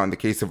worried about. In the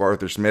case of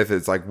Arthur Smith,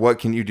 it's like, what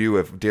can you do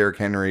if Derrick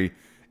Henry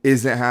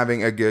isn't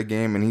having a good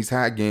game? And he's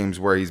had games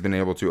where he's been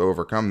able to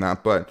overcome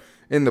that, but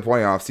in the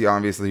playoffs, he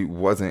obviously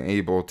wasn't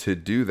able to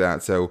do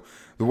that. So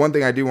the one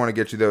thing I do want to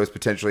get to, though, is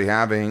potentially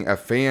having a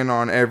fan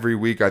on every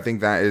week. I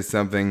think that is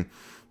something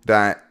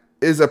that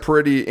is a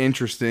pretty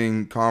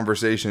interesting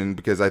conversation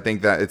because I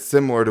think that it's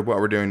similar to what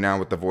we're doing now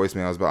with the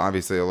voicemails, but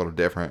obviously a little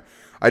different.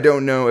 I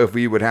don't know if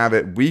we would have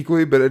it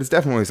weekly, but it's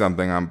definitely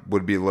something I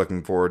would be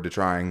looking forward to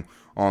trying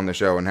on the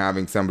show and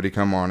having somebody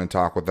come on and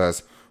talk with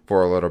us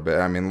for a little bit.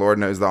 I mean, Lord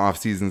knows the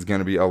offseason is going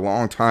to be a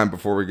long time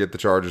before we get the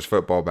Chargers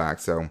football back,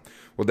 so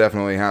we'll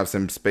definitely have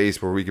some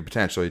space where we could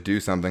potentially do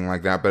something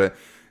like that. But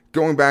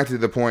going back to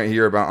the point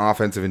here about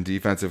offensive and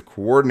defensive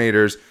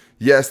coordinators,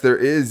 yes, there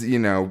is, you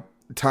know,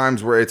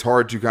 times where it's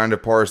hard to kind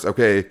of parse,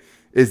 okay,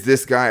 is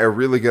this guy a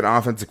really good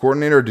offensive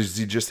coordinator or does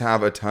he just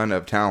have a ton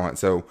of talent?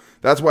 So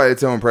that's why it's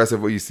so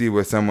impressive what you see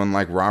with someone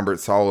like Robert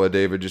Saleh,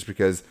 David, just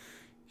because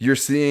you're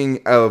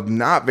seeing a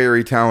not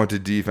very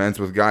talented defense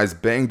with guys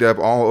banged up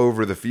all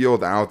over the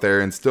field out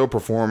there and still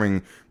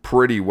performing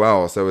pretty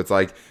well. So it's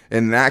like,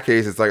 in that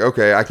case, it's like,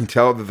 okay, I can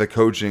tell that the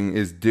coaching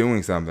is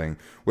doing something.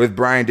 With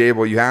Brian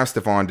Daboll, you have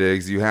Stephon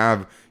Diggs, you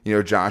have, you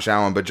know, Josh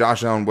Allen, but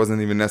Josh Allen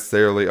wasn't even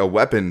necessarily a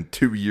weapon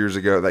 2 years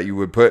ago that you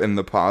would put in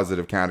the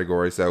positive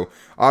category. So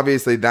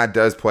obviously that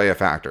does play a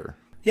factor.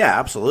 Yeah,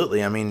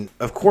 absolutely. I mean,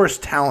 of course,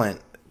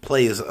 talent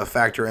plays a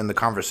factor in the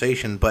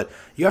conversation, but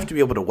you have to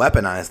be able to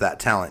weaponize that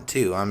talent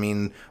too. I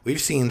mean,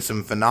 we've seen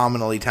some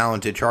phenomenally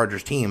talented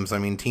Chargers teams. I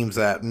mean, teams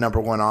that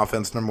number one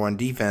offense, number one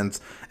defense,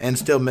 and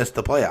still miss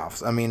the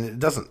playoffs. I mean, it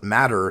doesn't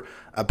matter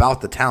about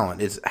the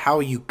talent. It's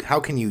how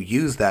can you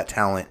use that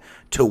talent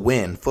to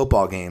win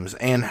football games,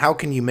 and how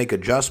can you make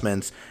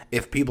adjustments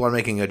if people are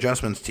making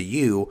adjustments to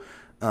you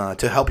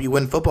to help you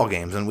win football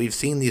games. And we've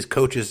seen these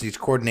coaches, these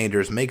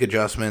coordinators make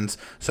adjustments,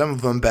 some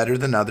of them better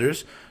than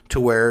others, to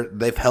where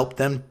they've helped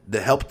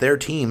their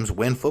teams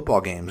win football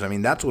games. I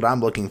mean, that's what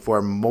I'm looking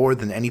for more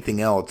than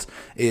anything else,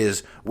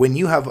 is when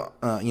you have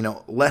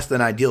less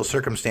than ideal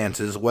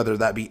circumstances, whether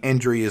that be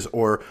injuries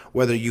or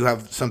whether you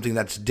have something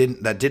that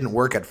didn't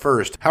work at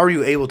first, how are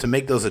you able to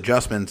make those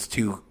adjustments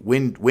to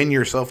win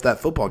yourself that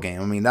football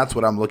game? I mean, that's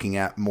what I'm looking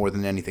at more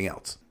than anything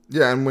else.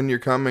 Yeah, and when you're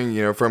coming,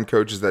 you know, from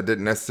coaches that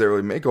didn't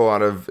necessarily make a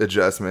lot of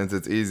adjustments,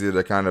 it's easy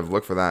to kind of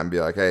look for that and be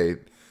like, hey,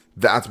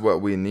 that's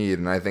what we need.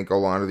 And I think a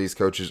lot of these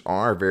coaches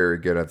are very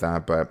good at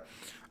that. But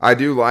I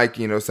do like,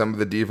 you know, some of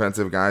the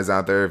defensive guys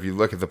out there. If you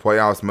look at the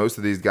playoffs, most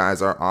of these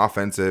guys are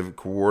offensive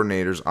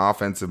coordinators,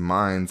 offensive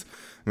minds.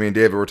 I mean,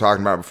 David, we're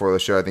talking about before the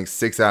show, I think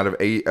 6 out of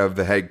 8 of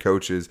the head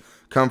coaches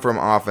come from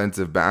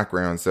offensive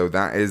backgrounds. So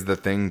that is the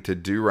thing to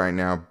do right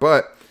now.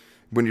 But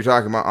when you're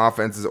talking about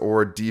offenses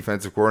or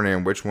defensive coordinator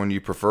and which one you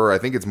prefer, I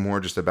think it's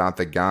more just about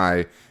the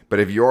guy. But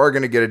if you are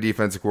going to get a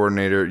defensive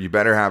coordinator, you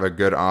better have a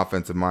good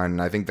offensive mind.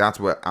 And I think that's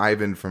what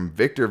Ivan from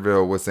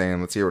Victorville was saying.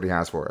 Let's hear what he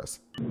has for us.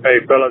 Hey,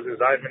 fellas, it's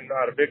Ivan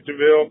out of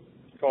Victorville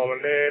calling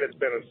in. It's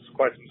been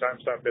quite some time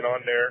since I've been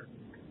on there.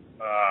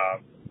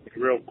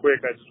 Real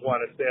quick, I just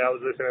want to say I was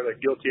listening to the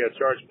Guilty as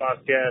Charged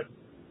podcast.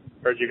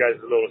 Heard you guys'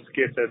 little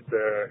skits at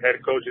the head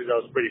coaches.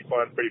 That was pretty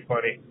fun, pretty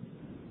funny.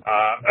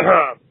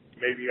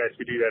 Maybe you guys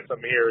could do that some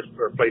here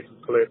or play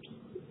some clips.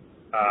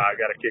 I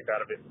got a kick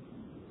out of it.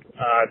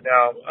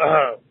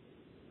 Now,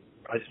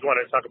 I just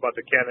wanted to talk about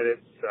the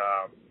candidates.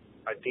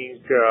 I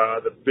think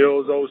the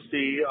Bills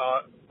OC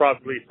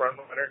probably front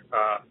runner.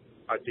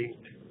 I think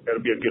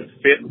that'll be a good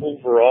fit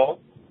overall.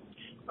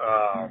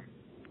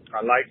 I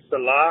like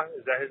Salah.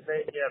 Is that his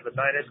name? Yeah, the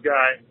Niners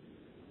guy.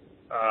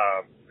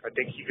 I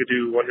think he could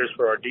do wonders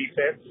for our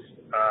defense.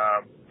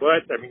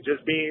 But, I mean,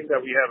 just being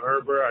that we have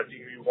Herbert, I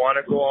think we want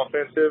to go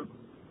offensive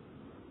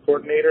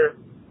coordinator.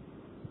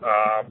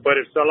 But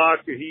if Salah,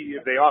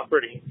 if they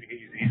offered,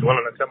 he's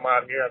willing to come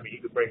out here. I mean, he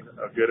could bring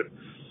a good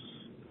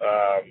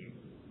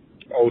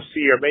OC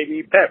or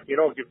maybe Pep. You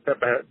know, give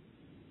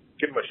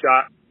him a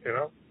shot. You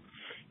know.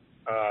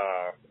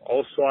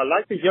 Also, I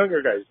like the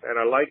younger guys, and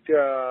I like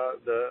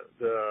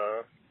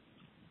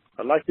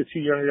I like the 2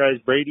 younger guys,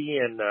 Brady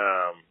and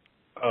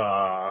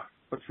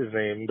what's his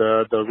name,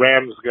 the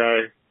Rams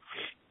guy.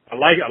 I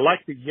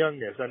like the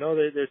youngness. I know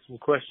that there's some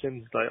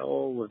questions like,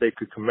 if they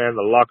could command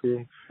the locker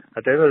room.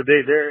 At the end of the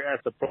day, they're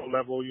at the pro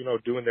level,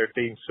 doing their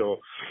thing. So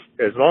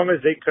as long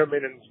as they come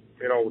in and,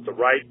 with the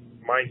right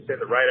mindset,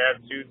 the right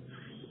attitude,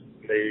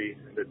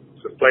 the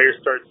players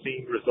start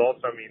seeing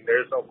results,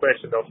 there's no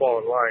question they'll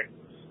fall in line.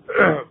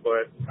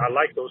 But I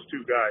like those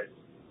two guys.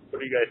 What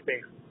do you guys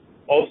think?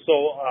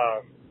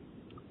 Also,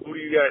 who do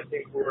you guys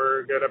think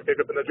we're going to pick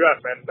up in the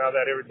draft, man, now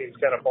that everything's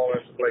kind of fallen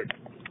into place?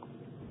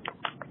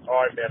 All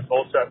right, man.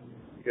 Both up.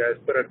 You guys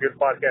put a good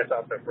podcast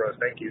out there for us.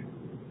 Thank you.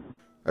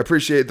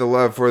 Appreciate the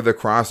love for the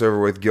crossover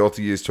with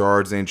Guilty as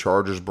Charged and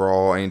Chargers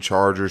Brawl and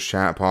Chargers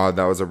Chat Pod.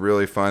 That was a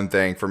really fun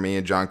thing for me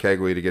and John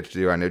Kegley to get to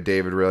do. I know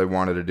David really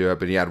wanted to do it,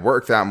 but he had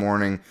work that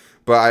morning.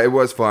 But it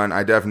was fun.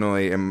 I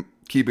definitely am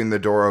keeping the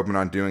door open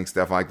on doing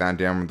stuff like that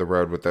down the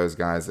road with those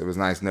guys. It was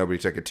nice nobody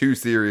took it too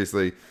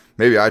seriously.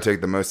 Maybe I took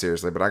it the most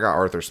seriously, but I got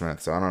Arthur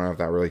Smith, so I don't know if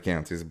that really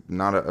counts. He's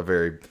not a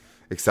very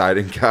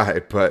exciting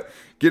guy. But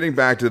getting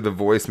back to the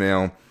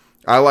voicemail,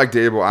 I like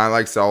Dable, I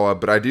like Saleh,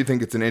 but I do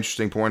think it's an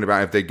interesting point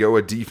about if they go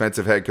a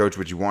defensive head coach,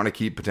 would you want to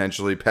keep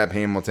potentially Pep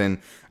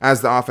Hamilton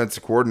as the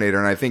offensive coordinator?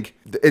 And I think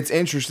it's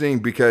interesting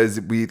because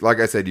like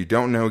I said, you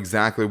don't know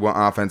exactly what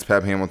offense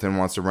Pep Hamilton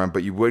wants to run,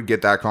 but you would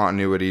get that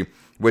continuity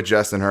with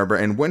Justin Herbert.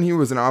 And when he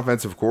was an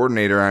offensive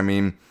coordinator,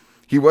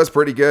 he was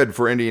pretty good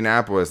for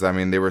Indianapolis.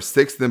 They were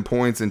 6th in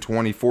points in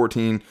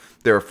 2014.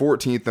 They were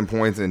 14th in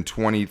points in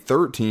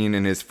 2013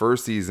 in his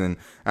first season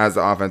as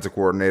the offensive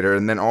coordinator.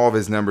 And then all of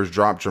his numbers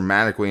dropped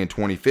dramatically in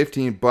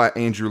 2015. But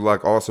Andrew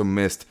Luck also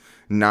missed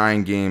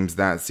 9 games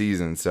that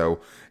season.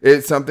 So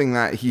it's something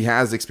that he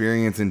has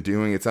experience in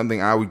doing. It's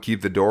something I would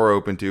keep the door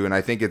open to. And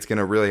I think it's going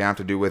to really have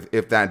to do with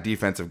if that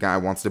defensive guy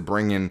wants to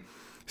bring in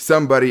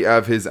somebody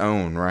of his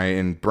own, right?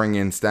 And bring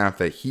in staff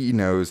that he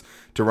knows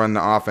to run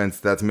the offense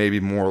that's maybe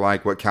more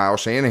like what Kyle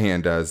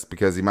Shanahan does,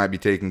 because he might be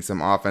taking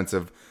some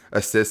offensive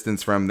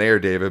assistance from there,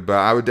 David. But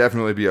I would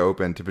definitely be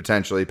open to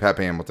potentially Pep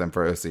Hamilton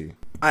for OC.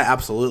 I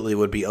absolutely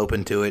would be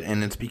open to it,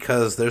 and it's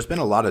because there's been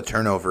a lot of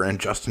turnover in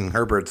Justin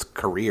Herbert's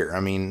career.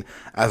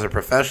 As a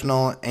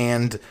professional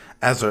and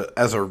as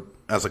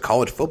a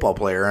college football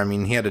player,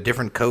 he had a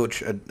different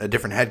coach, a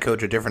different head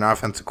coach, a different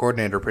offensive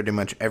coordinator pretty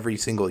much every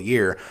single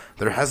year.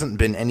 There hasn't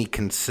been any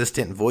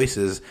consistent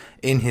voices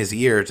in his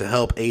ear to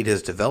help aid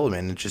his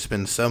development. It's just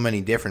been so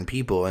many different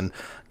people, and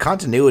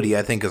continuity,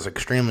 I think, is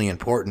extremely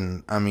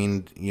important.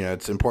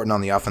 It's important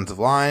on the offensive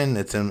line.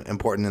 It's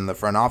important in the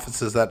front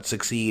offices that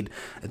succeed.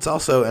 It's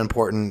also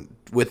important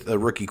with a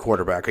rookie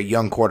quarterback, a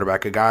young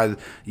quarterback, a guy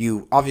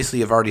you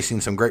obviously have already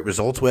seen some great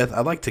results with.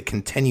 I'd like to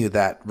continue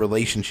that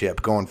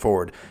relationship going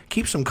forward.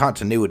 Keep some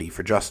continuity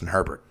for Justin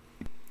Herbert.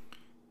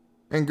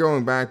 And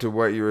going back to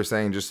what you were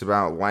saying just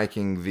about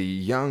liking the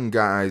young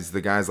guys, the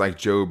guys like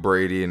Joe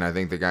Brady, and I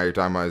think the guy you're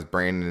talking about is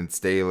Brandon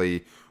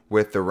Staley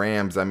with the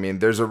Rams.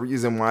 There's a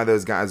reason why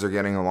those guys are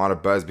getting a lot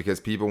of buzz, because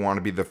people want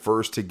to be the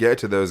first to get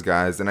to those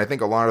guys. And I think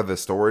a lot of the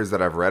stories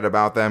that I've read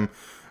about them,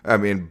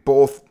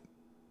 both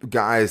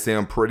guys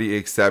sound pretty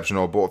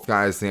exceptional. Both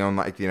guys sound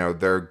like,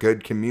 they're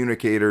good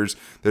communicators.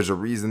 There's a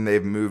reason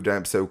they've moved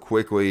up so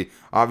quickly.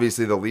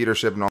 Obviously, the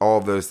leadership and all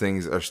of those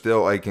things are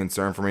still a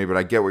concern for me, but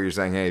I get what you're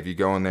saying. Hey, if you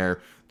go in there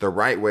the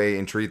right way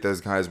and treat those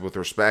guys with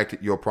respect,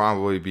 you'll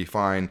probably be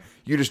fine.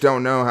 You just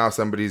don't know how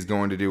somebody's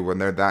going to do when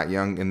they're that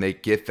young and they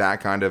get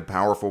that kind of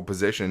powerful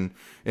position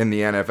in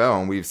the NFL.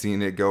 And we've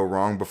seen it go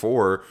wrong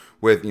before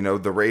with,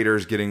 the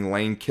Raiders getting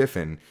Lane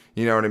Kiffin.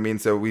 You know what I mean?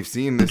 So we've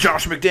seen this.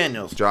 Josh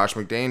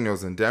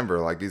McDaniels in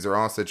Denver. These are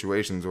all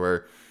situations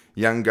where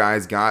young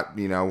guys got,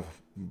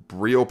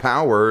 real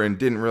power and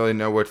didn't really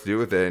know what to do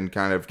with it and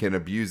kind of can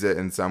abuse it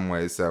in some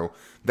ways. So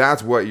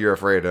that's what you're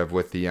afraid of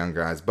with the young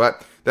guys.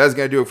 But that's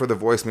going to do it for the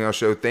voicemail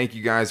show. Thank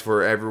you guys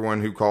for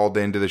everyone who called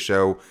into the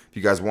show. If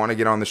you guys want to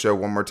get on the show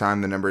one more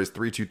time, the number is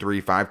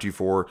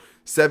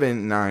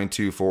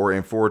 323-524-7924.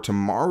 And for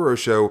tomorrow's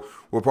show,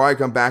 we'll probably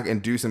come back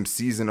and do some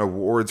season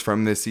awards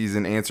from this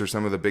season, answer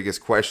some of the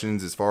biggest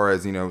questions as far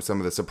as, some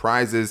of the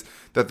surprises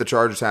that the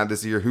Chargers had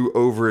this year, who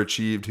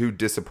overachieved, who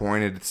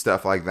disappointed,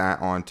 stuff like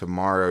that on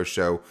tomorrow's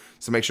show.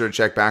 So make sure to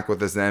check back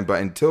with us then.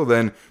 But until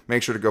then,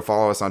 make sure to go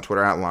follow us on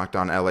Twitter at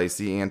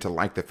LockedOnLAC and to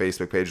like the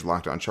Facebook page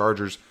Locked On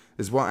Chargers,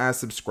 as well as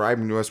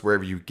subscribing to us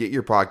wherever you get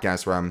your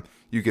podcast from.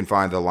 You can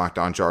find the Locked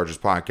On Chargers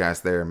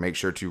podcast there. Make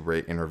sure to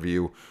rate and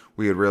review.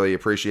 We would really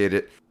appreciate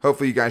it.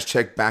 Hopefully you guys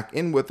check back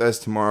in with us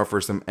tomorrow for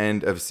some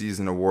end of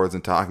season awards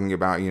and talking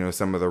about,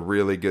 some of the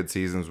really good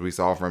seasons we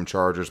saw from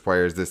Chargers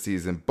players this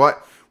season.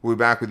 But we'll be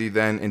back with you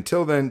then.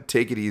 Until then,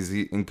 take it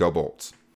easy and go Bolts.